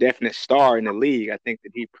a definite star in the league. I think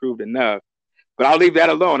that he proved enough. But I'll leave that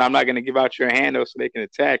alone. I'm not going to give out your handle so they can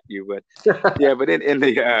attack you. But yeah, but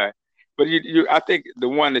I think the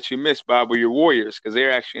one that you missed, Bob, were your Warriors, because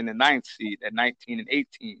they're actually in the 9th seed at 19 and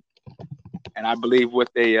 18. And I believe with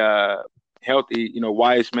a healthy,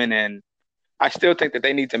 Wiseman, and I still think that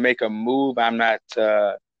they need to make a move. I'm not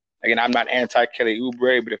anti Kelly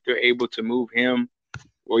Oubre, but if they're able to move him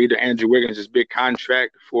or either Andrew Wiggins' big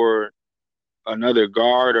contract for another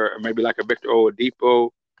guard, or maybe like a Victor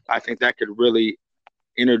Oladipo, I think that could really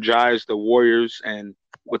energize the Warriors. And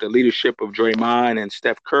with the leadership of Draymond and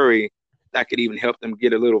Steph Curry, that could even help them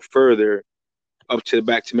get a little further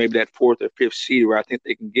back to maybe that 4th or 5th seed where I think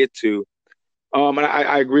they can get to. And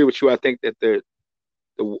I agree with you. I think that the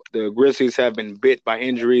Grizzlies have been bit by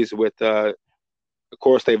injuries with, of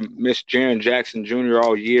course, they've missed Jaren Jackson Jr.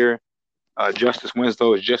 all year. Justice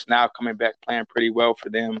Winslow is just now coming back, playing pretty well for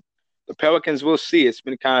them. The Pelicans, we'll see. It's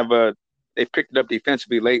been kind of they've picked it up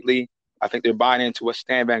defensively lately. I think they're buying into what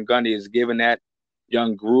Stan Van Gundy has given that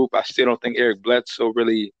young group. I still don't think Eric Bledsoe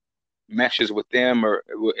really meshes with them, or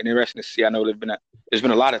interesting to see. I know there's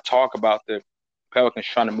been a lot of talk about the Pelicans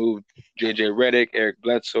trying to move J.J. Redick, Eric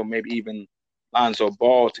Bledsoe, maybe even Lonzo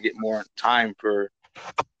Ball to get more time for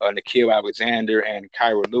Nickeil Alexander and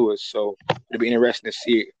Kyra Lewis. So it'll be interesting to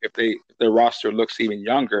see if their roster looks even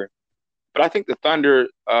younger. But I think the Thunder,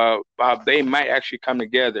 Bob, they might actually come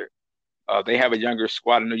together. They have a younger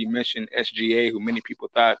squad. I know you mentioned SGA, who many people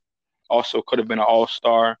thought also could have been an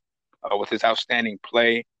all-star with his outstanding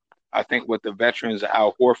play. I think with the veterans,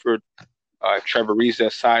 Al Horford, Trevor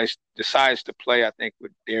Ariza decides to play, I think,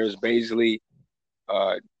 with Darius Bazley,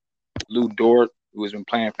 Lou Dort, who has been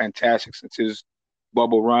playing fantastic since his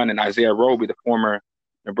bubble run, and Isaiah Roby, the former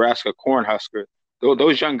Nebraska Cornhusker.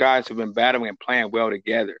 Those young guys have been battling and playing well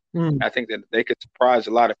together. I think that they could surprise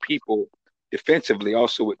a lot of people defensively,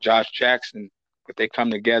 also with Josh Jackson, if they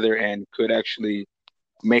come together and could actually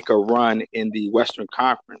make a run in the Western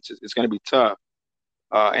Conference. It's going to be tough.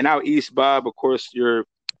 And out east, Bob, of course, your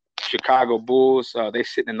Chicago Bulls. They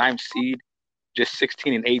sit in the ninth seed, just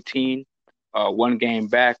 16-18, one game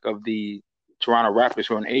back of the Toronto Raptors,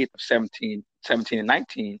 who are in eighth,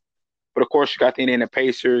 17-19. But of course, you got the Indiana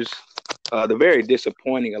Pacers, the very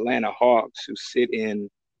disappointing Atlanta Hawks, who sit in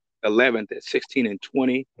 11th at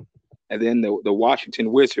 16-20, and then the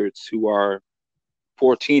Washington Wizards, who are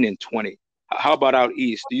 14-20. How about out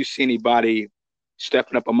east? Do you see anybody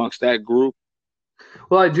stepping up amongst that group?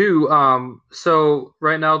 Well, I do. So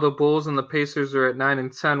right now the Bulls and the Pacers are at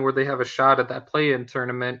 9-10, where they have a shot at that play-in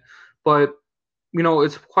tournament. But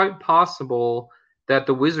it's quite possible that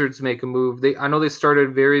the Wizards make a move. I know they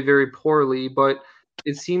started very, very poorly, but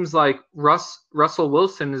it seems like Russell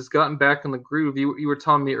Wilson has gotten back in the groove. You were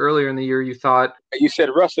telling me earlier in the year you thought you said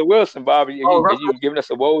Russell Wilson, Bob. Are you giving us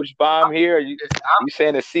a Woj bomb here? Are you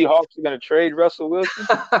saying the Seahawks are going to trade Russell Wilson?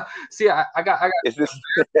 See, I got is this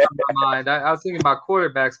on my mind? I was thinking about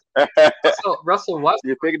quarterbacks. Russell Wilson.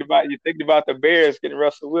 You're thinking about the Bears getting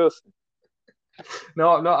Russell Wilson.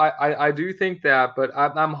 No, I do think that, but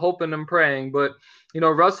I'm hoping and praying. But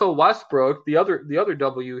Russell Westbrook, the other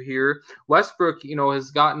W here, Westbrook,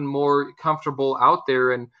 has gotten more comfortable out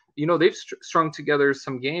there, and they've strung together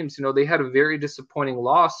some games. They had a very disappointing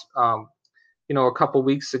loss, a couple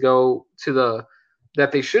weeks ago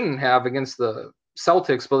that they shouldn't have against the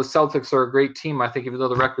Celtics. But the Celtics are a great team, I think, even though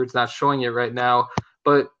the record's not showing it right now.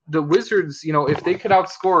 But the Wizards, if they could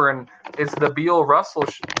outscore, and it's the Beal Russell,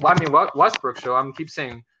 Westbrook show. I'm keep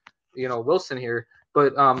saying, Wilson here,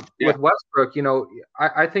 but with Westbrook,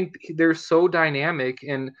 I think they're so dynamic,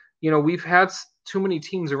 and we've had too many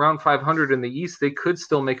teams around 500 in the East. They could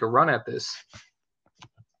still make a run at this.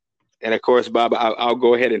 And of course, Bob, I'll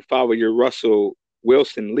go ahead and follow your Russell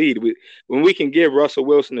Wilson lead. When we can give Russell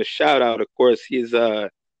Wilson a shout out, of course, his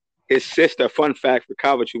sister. Fun fact for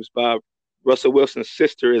college hoops, Bob. Russell Wilson's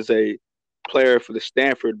sister is a player for the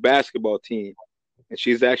Stanford basketball team, and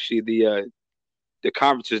she's actually the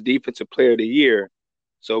conference's defensive player of the year.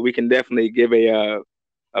 So we can definitely give a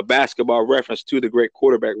basketball reference to the great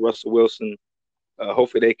quarterback Russell Wilson.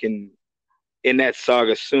 Hopefully they can end that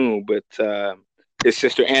saga soon. But his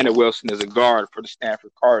sister Anna Wilson is a guard for the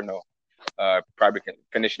Stanford Cardinal, probably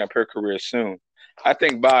finishing up her career soon. I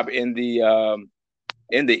think, Bob, in the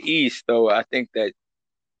East, though, I think that.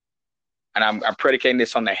 And I'm predicating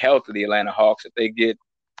this on the health of the Atlanta Hawks. If they get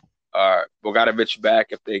Bogdanovich back,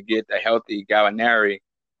 if they get a healthy Gallinari,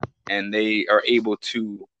 and they are able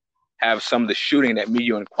to have some of the shooting that me,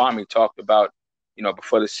 you, and Kwame talked about,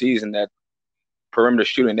 before the season, that perimeter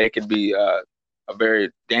shooting, they could be a very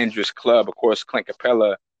dangerous club. Of course, Clint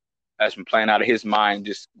Capella has been playing out of his mind,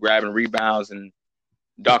 just grabbing rebounds and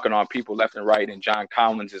dunking on people left and right. And John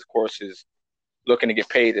Collins, of course, is looking to get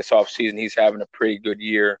paid this offseason. He's having a pretty good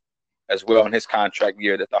year as well in his contract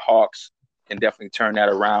year, that the Hawks can definitely turn that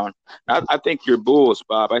around. I think your Bulls,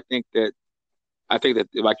 Bob, I think that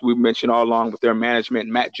like we mentioned all along with their management,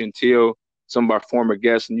 Matt Gentile, some of our former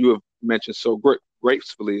guests, and you have mentioned so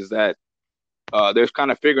gracefully, is that they're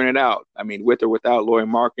kind of figuring it out. I mean, with or without Lauri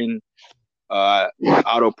Markkanen,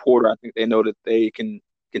 Otto Porter, I think they know that they can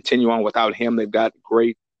continue on without him. They've got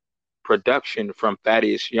great production from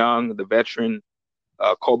Thaddeus Young, the veteran.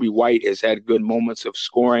 Kobe White has had good moments of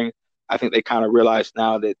scoring. I think they kind of realize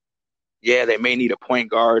now that, they may need a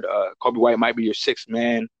point guard. Kobe White might be your sixth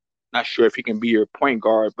man. Not sure if he can be your point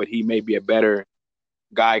guard, but he may be a better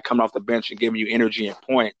guy coming off the bench and giving you energy and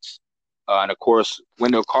points. And, of course,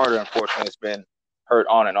 Wendell Carter, unfortunately, has been hurt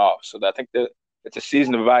on and off. So I think that it's a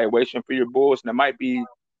season evaluation for your Bulls, and it might be,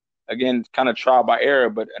 again, kind of trial by error,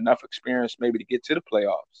 but enough experience maybe to get to the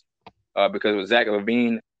playoffs. Because with Zach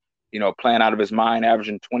LaVine, playing out of his mind,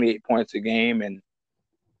 averaging 28 points a game, and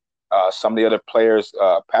some of the other players,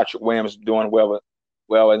 Patrick Williams doing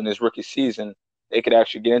well in his rookie season, they could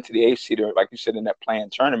actually get into the 8th seed, or like you said, in that play-in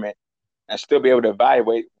tournament, and still be able to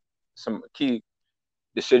evaluate some key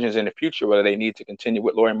decisions in the future, whether they need to continue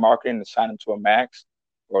with Lauri Markkanen and sign him to a max,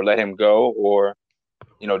 or let him go, or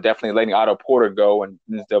definitely letting Otto Porter go, and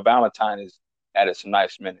Denzel Valentine has added some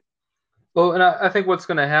nice minutes. Well, and I think what's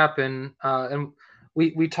going to happen, and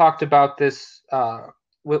we talked about this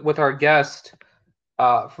with our guest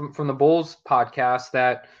from the Bulls podcast,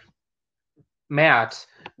 that Matt,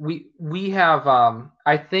 we have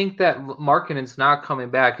I think that Markkanen's not coming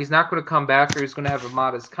back. He's not going to come back, or he's going to have a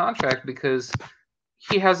modest contract, because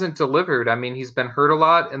he hasn't delivered. I mean, he's been hurt a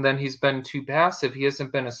lot, and then he's been too passive. He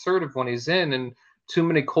hasn't been assertive when he's in, and too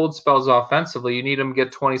many cold spells offensively. You need him to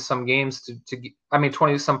get 20-some games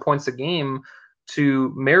 20-some points a game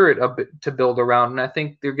to merit a bit to build around. And I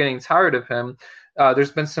think they're getting tired of him.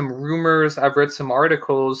 There's been some rumors. I've read some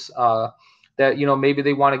articles that, maybe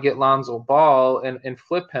they want to get Lonzo Ball and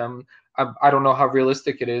flip him. I don't know how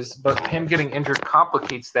realistic it is, but him getting injured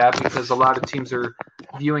complicates that because a lot of teams are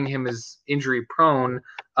viewing him as injury prone.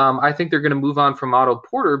 I think they're going to move on from Otto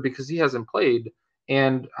Porter because he hasn't played.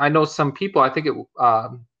 And I know some people, I think it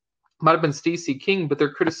might have been Stacey King, but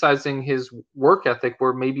they're criticizing his work ethic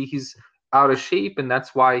where maybe he's out of shape and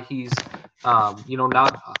that's why he's, he's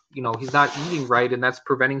not eating right and that's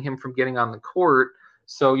preventing him from getting on the court.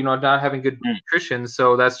 So, not having good nutrition.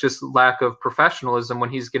 So that's just lack of professionalism when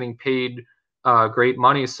he's getting paid great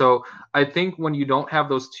money. So I think when you don't have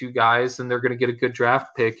those two guys, then they're going to get a good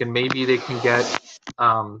draft pick, and maybe they can get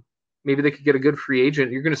a good free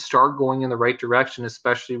agent. You're going to start going in the right direction,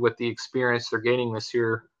 especially with the experience they're gaining this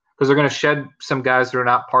year, because they're going to shed some guys that are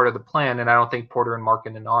not part of the plan. And I don't think Porter and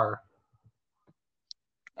Markkanen are.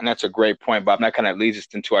 And that's a great point, Bob. And that kind of leads us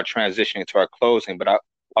into our transition into our closing. But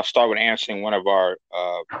I'll start with answering one of our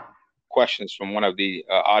questions from one of the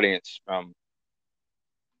audience from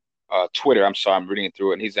Twitter. I'm sorry, I'm reading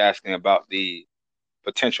through it. And he's asking about the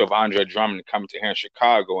potential of Andre Drummond coming to here in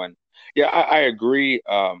Chicago. And yeah, I agree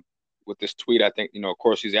with this tweet. I think, of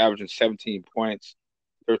course, he's averaging 17 points,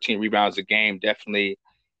 13 rebounds a game. Definitely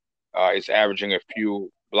is averaging a few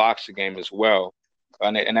blocks a game as well.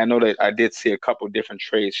 And I know that I did see a couple of different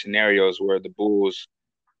trade scenarios where the Bulls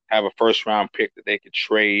have a first-round pick that they could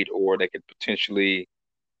trade, or they could potentially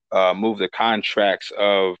move the contracts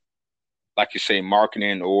of, like you say,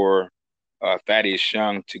 Markkanen or Thaddeus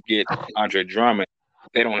Young to get Andre Drummond.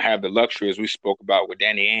 They don't have the luxury, as we spoke about with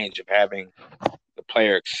Danny Ainge, of having the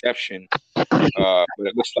player exception. But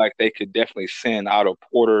it looks like they could definitely send Otto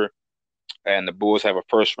Porter, and the Bulls have a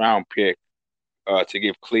first-round pick to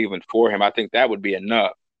give Cleveland for him. I think that would be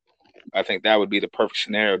enough. I think that would be the perfect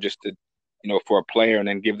scenario just to, for a player, and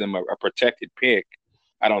then give them a protected pick.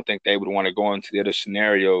 I don't think they would want to go into the other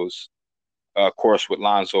scenarios, of course, with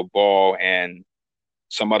Lonzo Ball and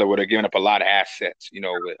some other where they're giving up a lot of assets.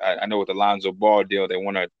 I know with the Lonzo Ball deal,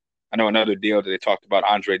 I know another deal that they talked about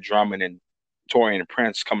Andre Drummond and Taurean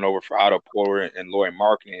Prince coming over for Otto Porter and Lauri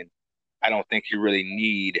Markkanen. I don't think you really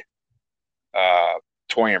need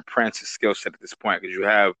Taurean Prince's skill set at this point, because you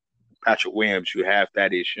have Patrick Williams, you have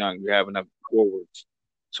Thaddeus Young, you have enough forwards.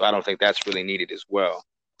 So I don't think that's really needed as well.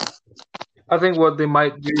 I think what they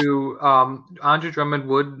might do, Andre Drummond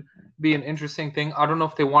would be an interesting thing. I don't know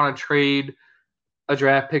if they want to trade a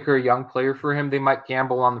draft pick or a young player for him. They might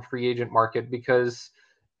gamble on the free agent market because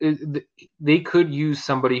they could use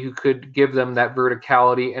somebody who could give them that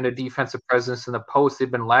verticality and a defensive presence in the post. They've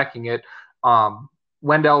been lacking it.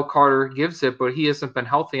 Wendell Carter gives it, but he hasn't been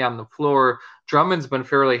healthy on the floor. Drummond's been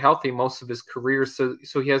fairly healthy most of his career, so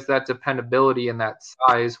he has that dependability and that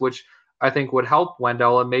size, which I think would help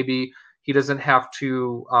Wendell, and maybe he doesn't have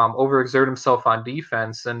to overexert himself on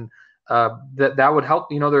defense, and that would help.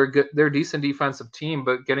 They're a decent defensive team,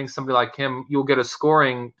 but getting somebody like him, you'll get a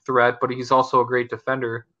scoring threat, but he's also a great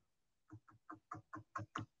defender.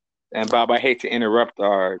 And Bob, I hate to interrupt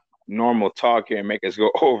our normal talk here and make us go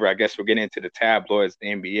over. I guess we're getting into the tabloids, the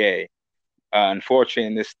NBA. Unfortunately,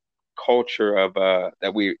 in this culture of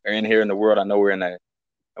that we are in here in the world, I know we're in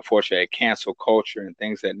unfortunately, a cancel culture and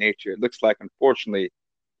things of that nature. It looks like, unfortunately,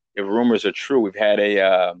 if rumors are true, we've had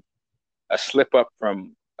a slip up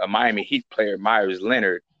from a Miami Heat player, Myers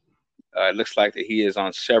Leonard. It looks like that he is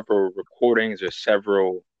on several recordings or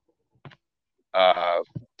several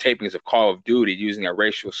tapings of Call of Duty using a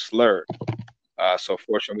racial slur. So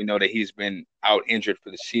fortunately, we know that he's been out injured for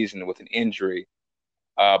the season with an injury.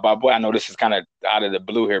 Bob, I know this is kind of out of the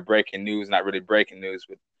blue here, breaking news, not really breaking news,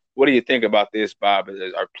 but what do you think about this, Bob?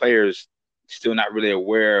 Are players still not really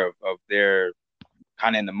aware of their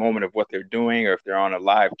kind of in the moment of what they're doing, or if they're on a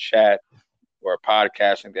live chat or a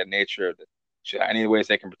podcast of that nature, any ways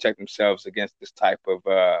they can protect themselves against this type of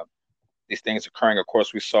these things occurring? Of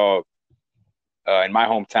course, we saw in my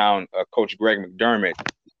hometown, Coach Greg McDermott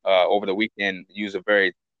over the weekend use a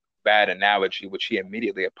very bad analogy, which he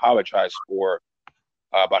immediately apologized for,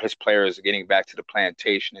 about his players getting back to the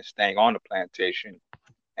plantation and staying on the plantation.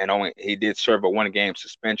 And he did serve a 1-game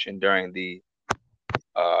suspension during the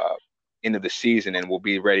end of the season and will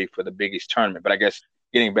be ready for the Big East tournament. But I guess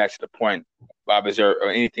getting back to the point, Bob, is there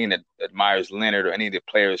anything that Myers Leonard or any of the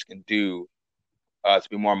players can do to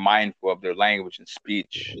be more mindful of their language and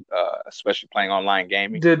speech, especially playing online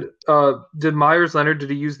gaming? Did Myers Leonard, did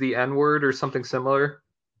he use the N-word or something similar?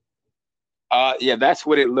 Yeah, that's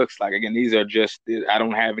what it looks like. Again, these are I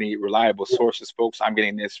don't have any reliable sources, folks. I'm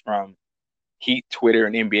getting this from Heat Twitter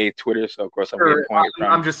and NBA Twitter. So, of course,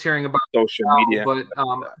 I'm just hearing about social media. But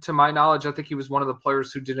to my knowledge, I think he was one of the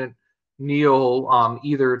players who didn't Neil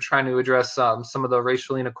either trying to address some of the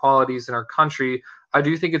racial inequalities in our country. I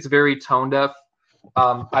do think it's very tone deaf.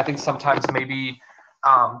 I think sometimes maybe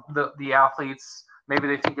the athletes, maybe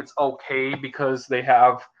they think it's okay because they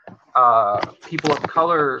have people of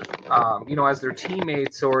color, as their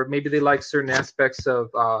teammates, or maybe they like certain aspects of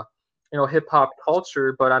hip hop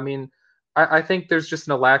culture. But I mean, I think there's just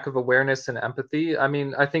a lack of awareness and empathy. I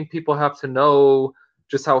mean, I think people have to know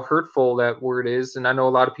just how hurtful that word is, and I know a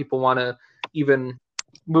lot of people want to even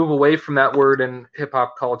move away from that word in hip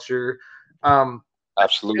hop culture.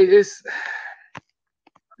 Absolutely. It is.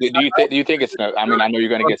 Do you think it's? I mean, I know you're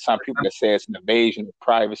going to get some people that say it's an invasion of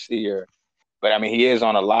privacy, but I mean, he is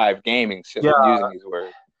on a live gaming system using these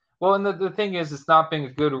words. Well, and the thing is, it's not being a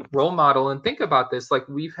good role model. And think about this: like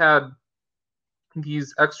we've had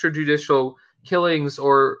these extrajudicial killings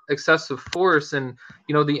or excessive force, and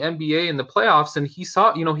the NBA in the playoffs, and he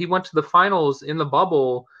saw, he went to the finals in the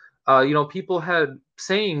bubble. People had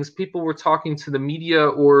sayings, people were talking to the media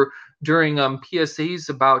or during PSAs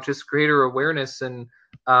about just greater awareness and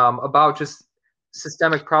about just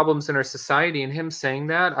systemic problems in our society. And him saying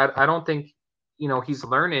that, I don't think he's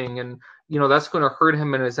learning, and that's going to hurt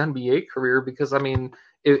him in his NBA career, because I mean,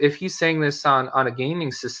 if he's saying this on a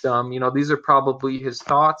gaming system, these are probably his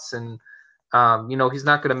thoughts, and he's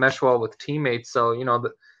not going to mesh well with teammates. So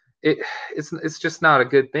it's just not a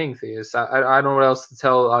good thing, Theus. I don't know what else to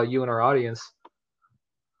tell you and our audience.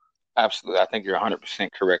 Absolutely, I think you're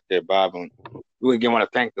 100% correct there, Bob. And we again want to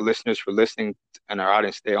thank the listeners for listening, and our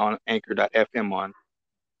audience today on Anchor.fm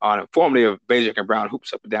on informative Bajik and Brown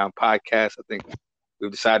Hoops Up and Down podcast. I think we've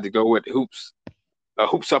decided to go with Hoops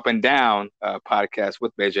Up and Down podcast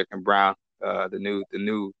with Bajik and Brown, the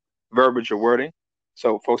new verbiage or wording.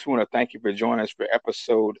 So, folks, we want to thank you for joining us for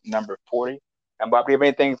episode number 40. And Bob, do you have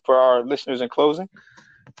anything for our listeners in closing?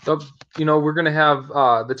 So, we're going to have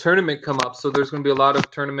the tournament come up. So there's going to be a lot of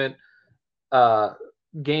tournament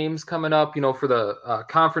games coming up, for the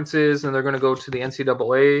conferences, and they're going to go to the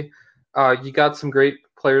NCAA. You got some great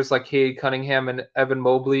players like Cade Cunningham and Evan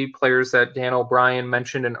Mobley, players that Dan O'Brien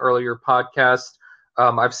mentioned in earlier podcasts.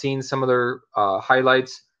 I've seen some of their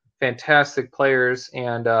highlights. Fantastic players.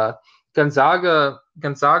 And Gonzaga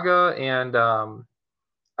and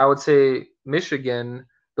I would say Michigan,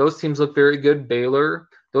 those teams look very good. Baylor,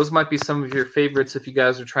 those might be some of your favorites if you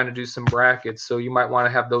guys are trying to do some brackets. So you might want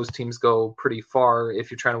to have those teams go pretty far if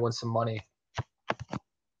you're trying to win some money.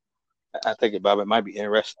 I think, Bob, it might be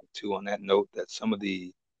interesting, too, on that note, that some of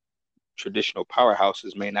the traditional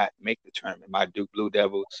powerhouses may not make the tournament. My Duke Blue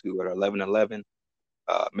Devils, who are 11-11,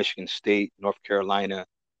 Michigan State, North Carolina,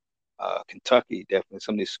 Kentucky, definitely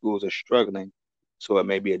some of these schools are struggling. So it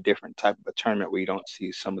may be a different type of a tournament where you don't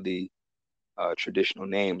see some of the traditional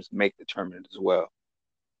names make the tournament as well.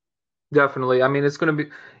 Definitely. I mean,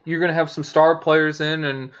 you're going to have some star players in,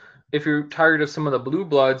 and if you're tired of some of the blue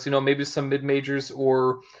bloods, maybe some mid-majors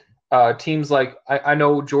or teams like I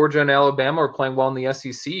know Georgia and Alabama are playing well in the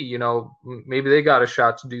SEC. Maybe they got a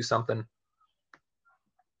shot to do something.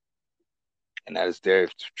 And that is very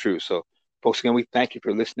true. So, folks, again, we thank you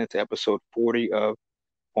for listening to episode 40 of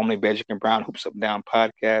formerly Bajik and Brown Hoops Up and Down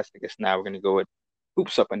podcast. I guess now we're going to go with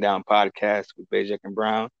Hoops Up and Down podcast with Bajik and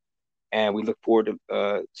Brown. And we look forward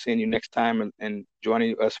to seeing you next time and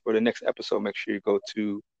joining us for the next episode. Make sure you go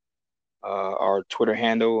to our Twitter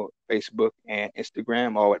handle, Facebook, and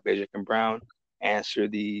Instagram, all at Bajik and Brown. Answer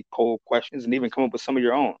the poll questions and even come up with some of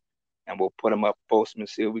your own. And we'll put them up, post them, and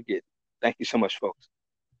see what we get. Thank you so much, folks.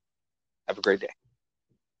 Have a great day.